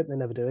before and I hope they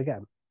never do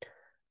again.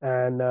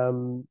 And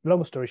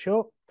long story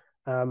short,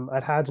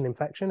 I'd had an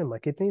infection in my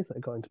kidneys that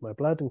had got into my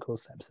blood and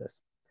caused sepsis.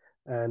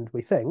 And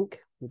we think,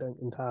 we don't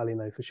entirely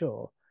know for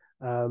sure,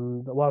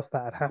 that whilst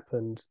that had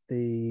happened,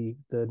 the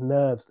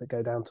nerves that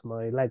go down to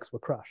my legs were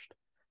crushed.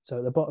 So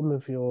at the bottom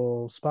of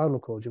your spinal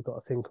cord, you've got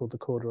a thing called the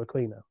cauda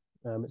equina.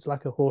 It's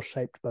like a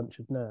horse-shaped bunch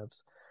of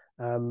nerves.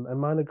 And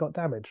mine had got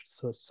damaged.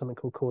 So it's something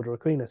called cauda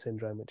equina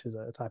syndrome, which is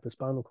a type of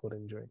spinal cord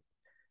injury.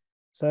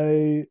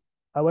 So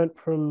I went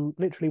from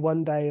literally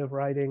one day of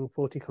riding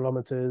 40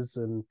 kilometers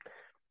and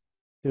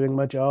doing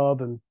my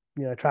job and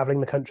traveling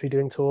the country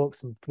doing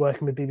talks and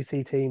working with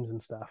BBC teams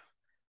and stuff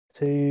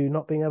to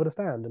not being able to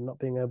stand and not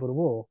being able to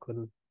walk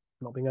and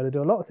not being able to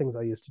do a lot of things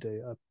I used to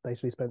do. I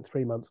basically spent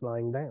 3 months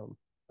lying down.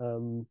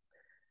 Um,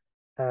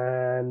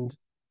 and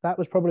that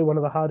was probably one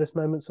of the hardest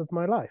moments of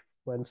my life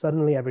when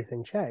suddenly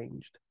everything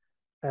changed.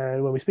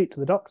 And when we speak to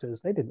the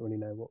doctors, they didn't really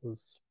know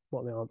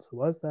what the answer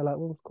was. They're like,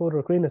 well, it's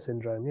cauda equina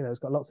syndrome. It's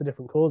got lots of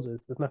different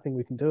causes. There's nothing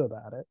we can do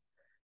about it.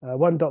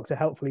 One doctor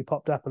helpfully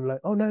popped up and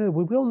like, oh no,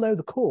 we will know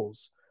the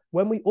cause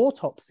when we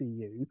autopsy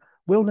you.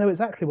 We'll know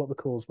exactly what the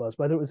cause was,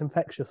 whether it was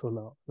infectious or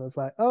not. And I was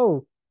like,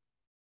 oh,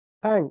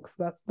 thanks.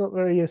 That's not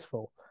very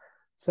useful.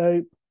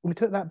 So we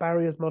took that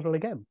barriers model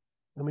again,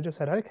 and we just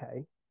said,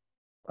 okay,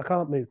 I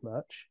can't move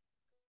much.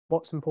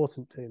 What's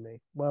important to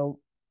me? Well,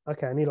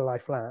 okay, I need to lie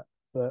flat,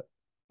 but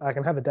I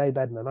can have a day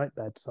bed and a night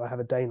bed, so I have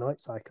a day night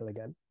cycle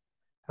again.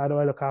 How do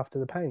I look after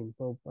the pain?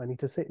 Well, I need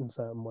to sit in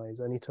certain ways.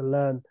 I need to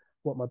learn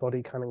what my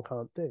body can and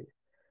can't do.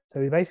 So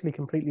we basically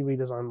completely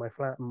redesigned my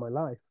flat and my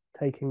life,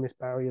 taking this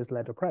barriers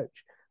led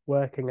approach,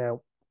 working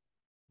out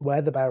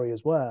where the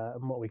barriers were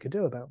and what we could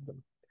do about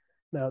them.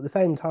 Now, at the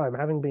same time,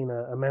 having been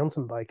a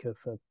mountain biker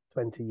for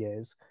 20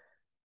 years,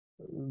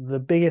 the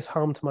biggest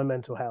harm to my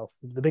mental health,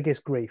 the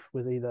biggest grief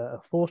was either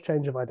a forced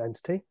change of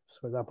identity, so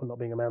for example, not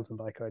being a mountain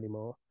biker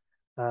anymore,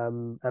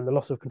 and the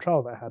loss of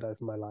control that I had over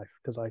my life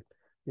because I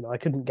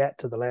couldn't get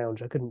to the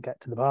lounge, I couldn't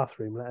get to the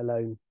bathroom, let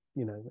alone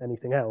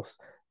anything else.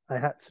 I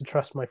had to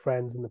trust my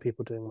friends and the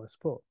people doing my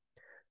sport.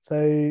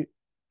 So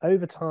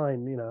over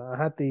time, I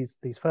had these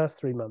first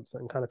 3 months,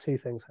 and kind of two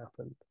things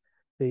happened.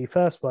 The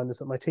first one is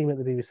that my team at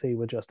the BBC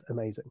were just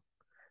amazing.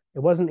 It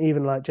wasn't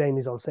even like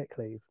Jamie's on sick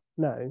leave.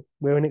 No,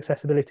 we're an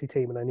accessibility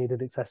team and I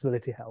needed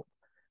accessibility help.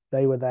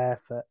 They were there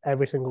for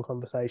every single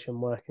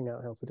conversation, working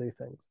out how to do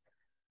things.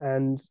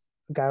 And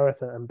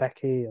Gareth and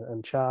Becky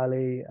and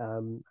Charlie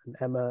and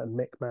Emma and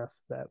Mick Math,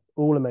 they're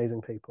all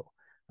amazing people.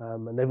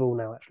 And they've all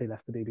now actually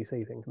left the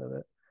BBC thinking of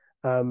it.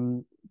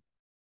 Um,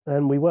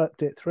 and we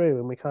worked it through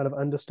and we kind of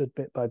understood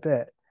bit by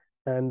bit.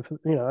 And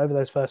over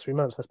those first 3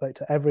 months, I spoke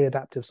to every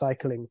adaptive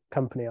cycling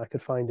company I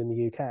could find in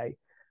the UK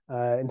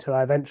until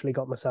I eventually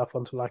got myself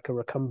onto like a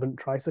recumbent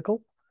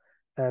tricycle.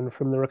 And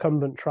from the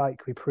recumbent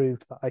trike, we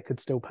proved that I could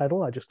still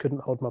pedal. I just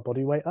couldn't hold my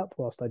body weight up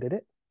whilst I did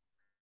it.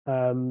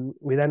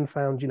 We then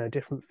found,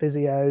 different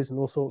physios and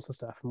all sorts of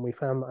stuff. And we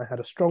found that I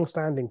had a strong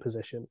standing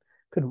position.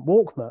 Couldn't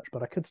walk much,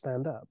 but I could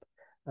stand up.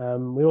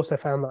 We also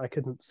found that I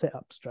couldn't sit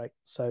up straight.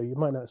 So you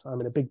might notice I'm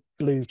in a big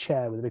blue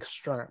chair with a big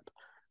strap.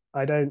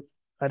 I don't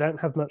I don't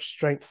have much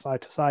strength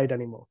side to side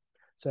anymore.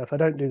 So if I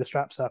don't do the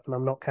straps up and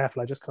I'm not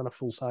careful, I just kind of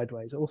fall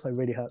sideways. It also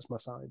really hurts my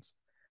sides.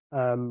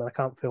 I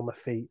can't feel my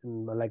feet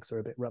and my legs are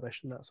a bit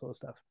rubbish and that sort of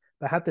stuff.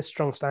 But I had this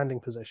strong standing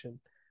position.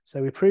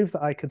 So we proved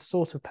that I could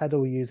sort of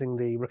pedal using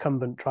the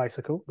recumbent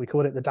tricycle. We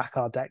called it the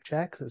Dakar deck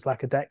chair because it's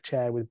like a deck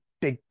chair with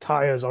big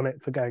tires on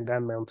it for going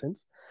down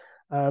mountains.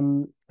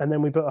 And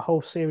then we built a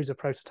whole series of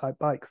prototype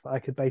bikes that I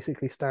could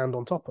basically stand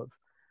on top of.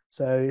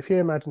 So if you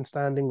imagine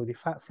standing with your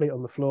fat feet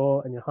on the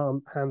floor and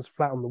your hands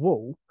flat on the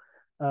wall,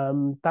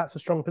 that's a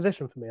strong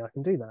position for me. I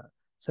can do that.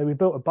 So we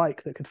built a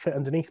bike that could fit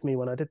underneath me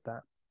when I did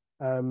that.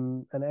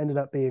 And it ended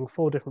up being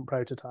 4 different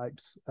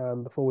prototypes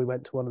before we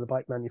went to one of the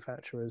bike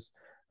manufacturers.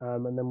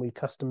 And then we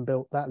custom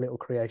built that little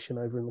creation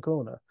over in the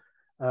corner.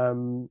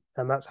 And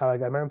that's how I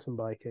go mountain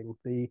biking.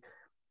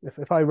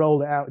 If I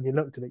rolled it out and you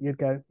looked at it, you'd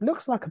go,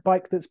 looks like a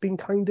bike that's been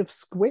kind of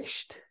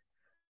squished.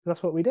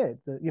 That's what we did.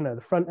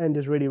 The front end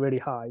is really, really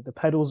high. The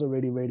pedals are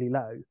really, really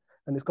low,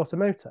 and it's got a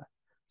motor.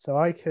 So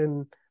I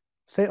can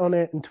sit on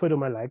it and twiddle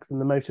my legs, and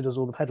the motor does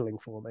all the pedaling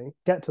for me.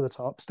 Get to the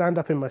top, stand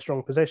up in my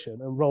strong position,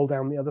 and roll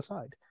down the other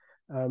side.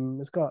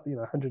 It's got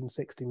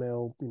 160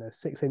 mil,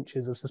 6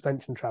 inches of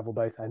suspension travel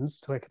both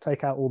ends, so I could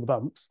take out all the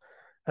bumps,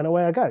 and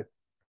away I go.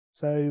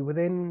 So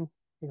within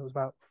it was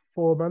about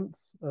 4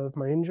 months of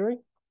my injury,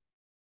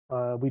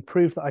 we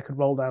proved that I could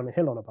roll down a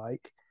hill on a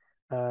bike.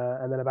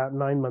 And then about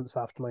 9 months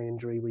after my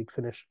injury, we'd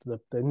finished the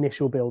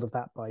initial build of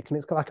that bike. And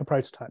it's got like a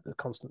prototype that's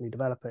constantly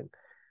developing.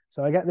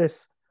 So I get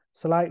this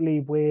slightly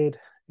weird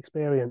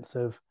experience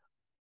of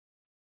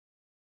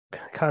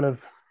kind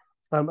of,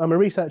 I'm a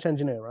research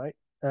engineer, right?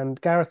 And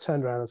Gareth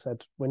turned around and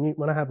said,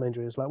 when I had my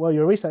injury, he was like, well,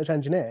 you're a research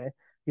engineer.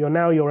 You're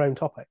now your own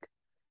topic.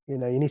 You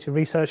need to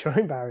research your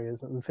own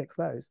barriers and fix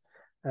those.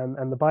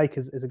 And the bike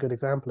is a good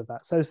example of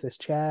that. So is this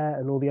chair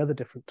and all the other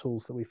different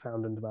tools that we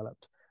found and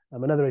developed.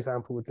 Another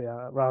example would be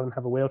rather than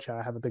have a wheelchair,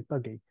 I have a big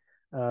buggy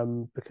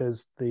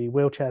because the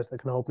wheelchairs that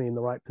can hold me in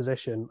the right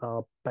position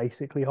are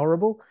basically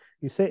horrible.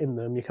 You sit in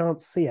them, you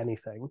can't see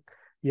anything.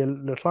 You're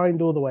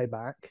reclined all the way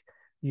back.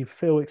 You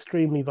feel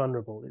extremely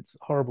vulnerable. It's a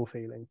horrible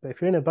feeling. But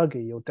if you're in a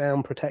buggy, you're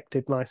down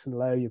protected, nice and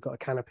low. You've got a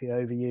canopy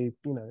over you.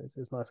 You know,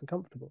 it's nice and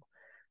comfortable.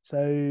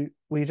 So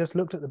we just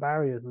looked at the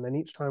barriers, and then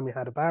each time we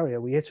had a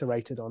barrier, we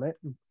iterated on it,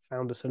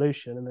 found a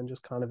solution, and then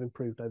just kind of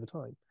improved over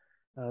time.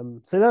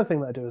 So the other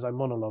thing that I do is I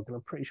monologue, and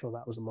I'm pretty sure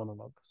that was a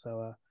monologue.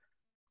 So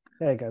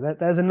there you go.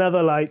 There's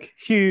another like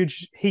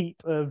huge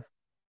heap of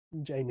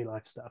Jamie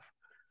life stuff.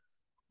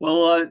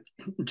 Well,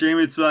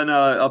 Jamie, it's been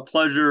a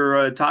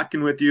pleasure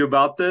talking with you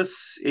about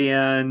this,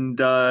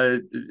 and I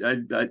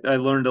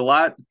learned a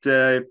lot.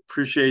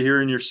 Appreciate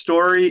hearing your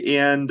story,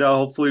 and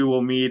hopefully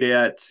we'll meet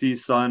at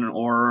CSUN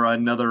or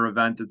another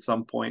event at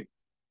some point.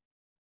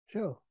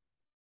 Sure.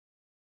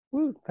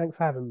 Woo, thanks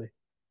for having me.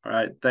 All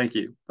right, thank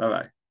you. Bye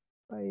bye.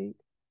 Bye.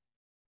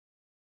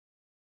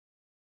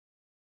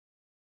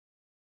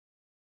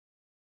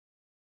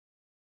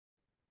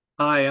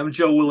 Hi, I'm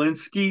Joe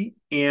Walensky,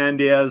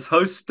 and as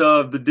host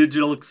of the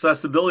Digital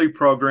Accessibility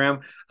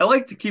Program, I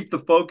like to keep the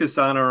focus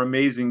on our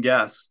amazing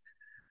guests.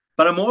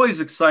 But I'm always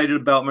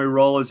excited about my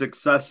role as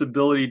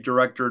Accessibility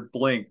Director at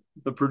Blink,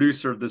 the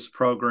producer of this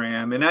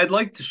program, and I'd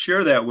like to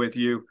share that with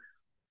you.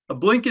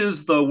 Blink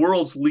is the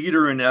world's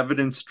leader in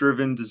evidence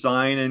driven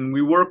design, and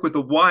we work with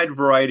a wide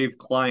variety of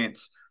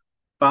clients.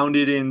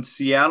 Founded in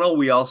Seattle,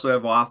 we also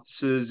have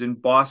offices in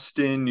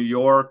Boston, New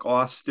York,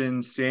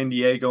 Austin, San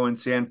Diego, and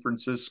San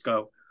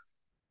Francisco.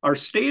 Our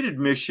stated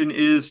mission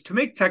is to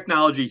make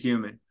technology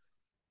human.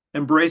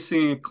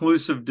 Embracing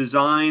inclusive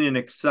design and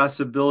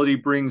accessibility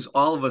brings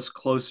all of us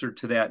closer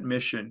to that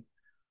mission.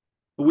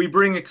 We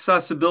bring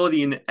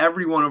accessibility in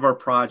every one of our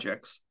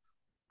projects.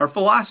 Our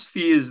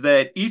philosophy is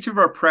that each of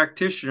our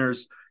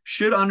practitioners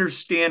should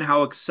understand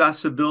how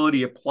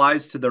accessibility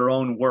applies to their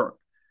own work.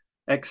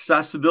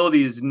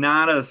 Accessibility is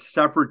not a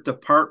separate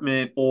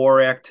department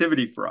or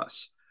activity for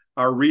us.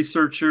 Our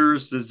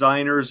researchers,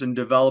 designers, and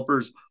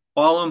developers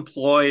all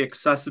employ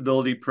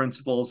accessibility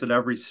principles at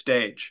every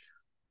stage.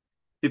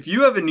 If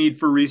you have a need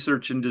for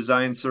research and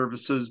design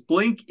services,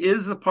 Blink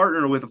is a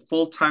partner with a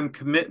full-time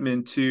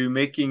commitment to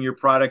making your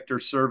product or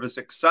service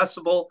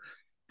accessible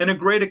and a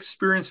great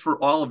experience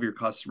for all of your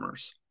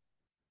customers.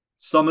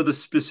 Some of the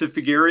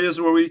specific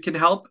areas where we can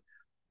help: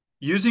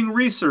 using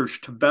research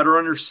to better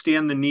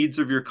understand the needs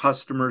of your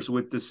customers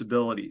with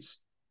disabilities,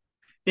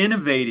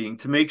 innovating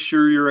to make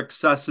sure your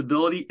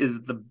accessibility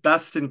is the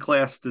best in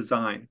class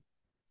design.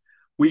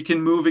 We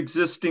can move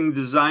existing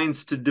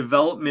designs to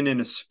development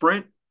in a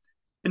sprint.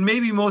 And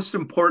maybe most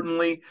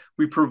importantly,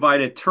 we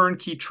provide a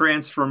turnkey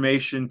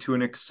transformation to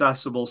an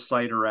accessible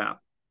site or app.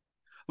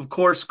 Of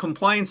course,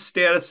 compliance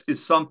status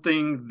is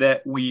something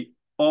that we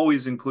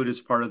always include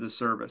as part of the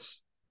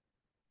service.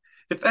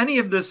 If any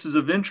of this is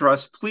of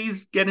interest,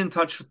 please get in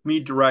touch with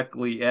me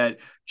directly at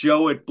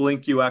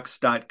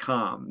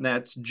joe@blinkux.com.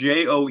 That's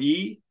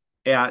JOE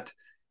at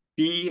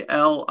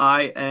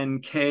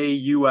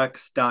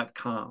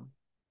BLINKUX.com.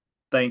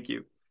 Thank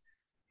you.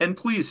 And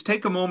please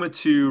take a moment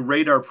to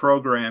rate our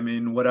program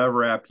in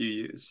whatever app you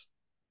use.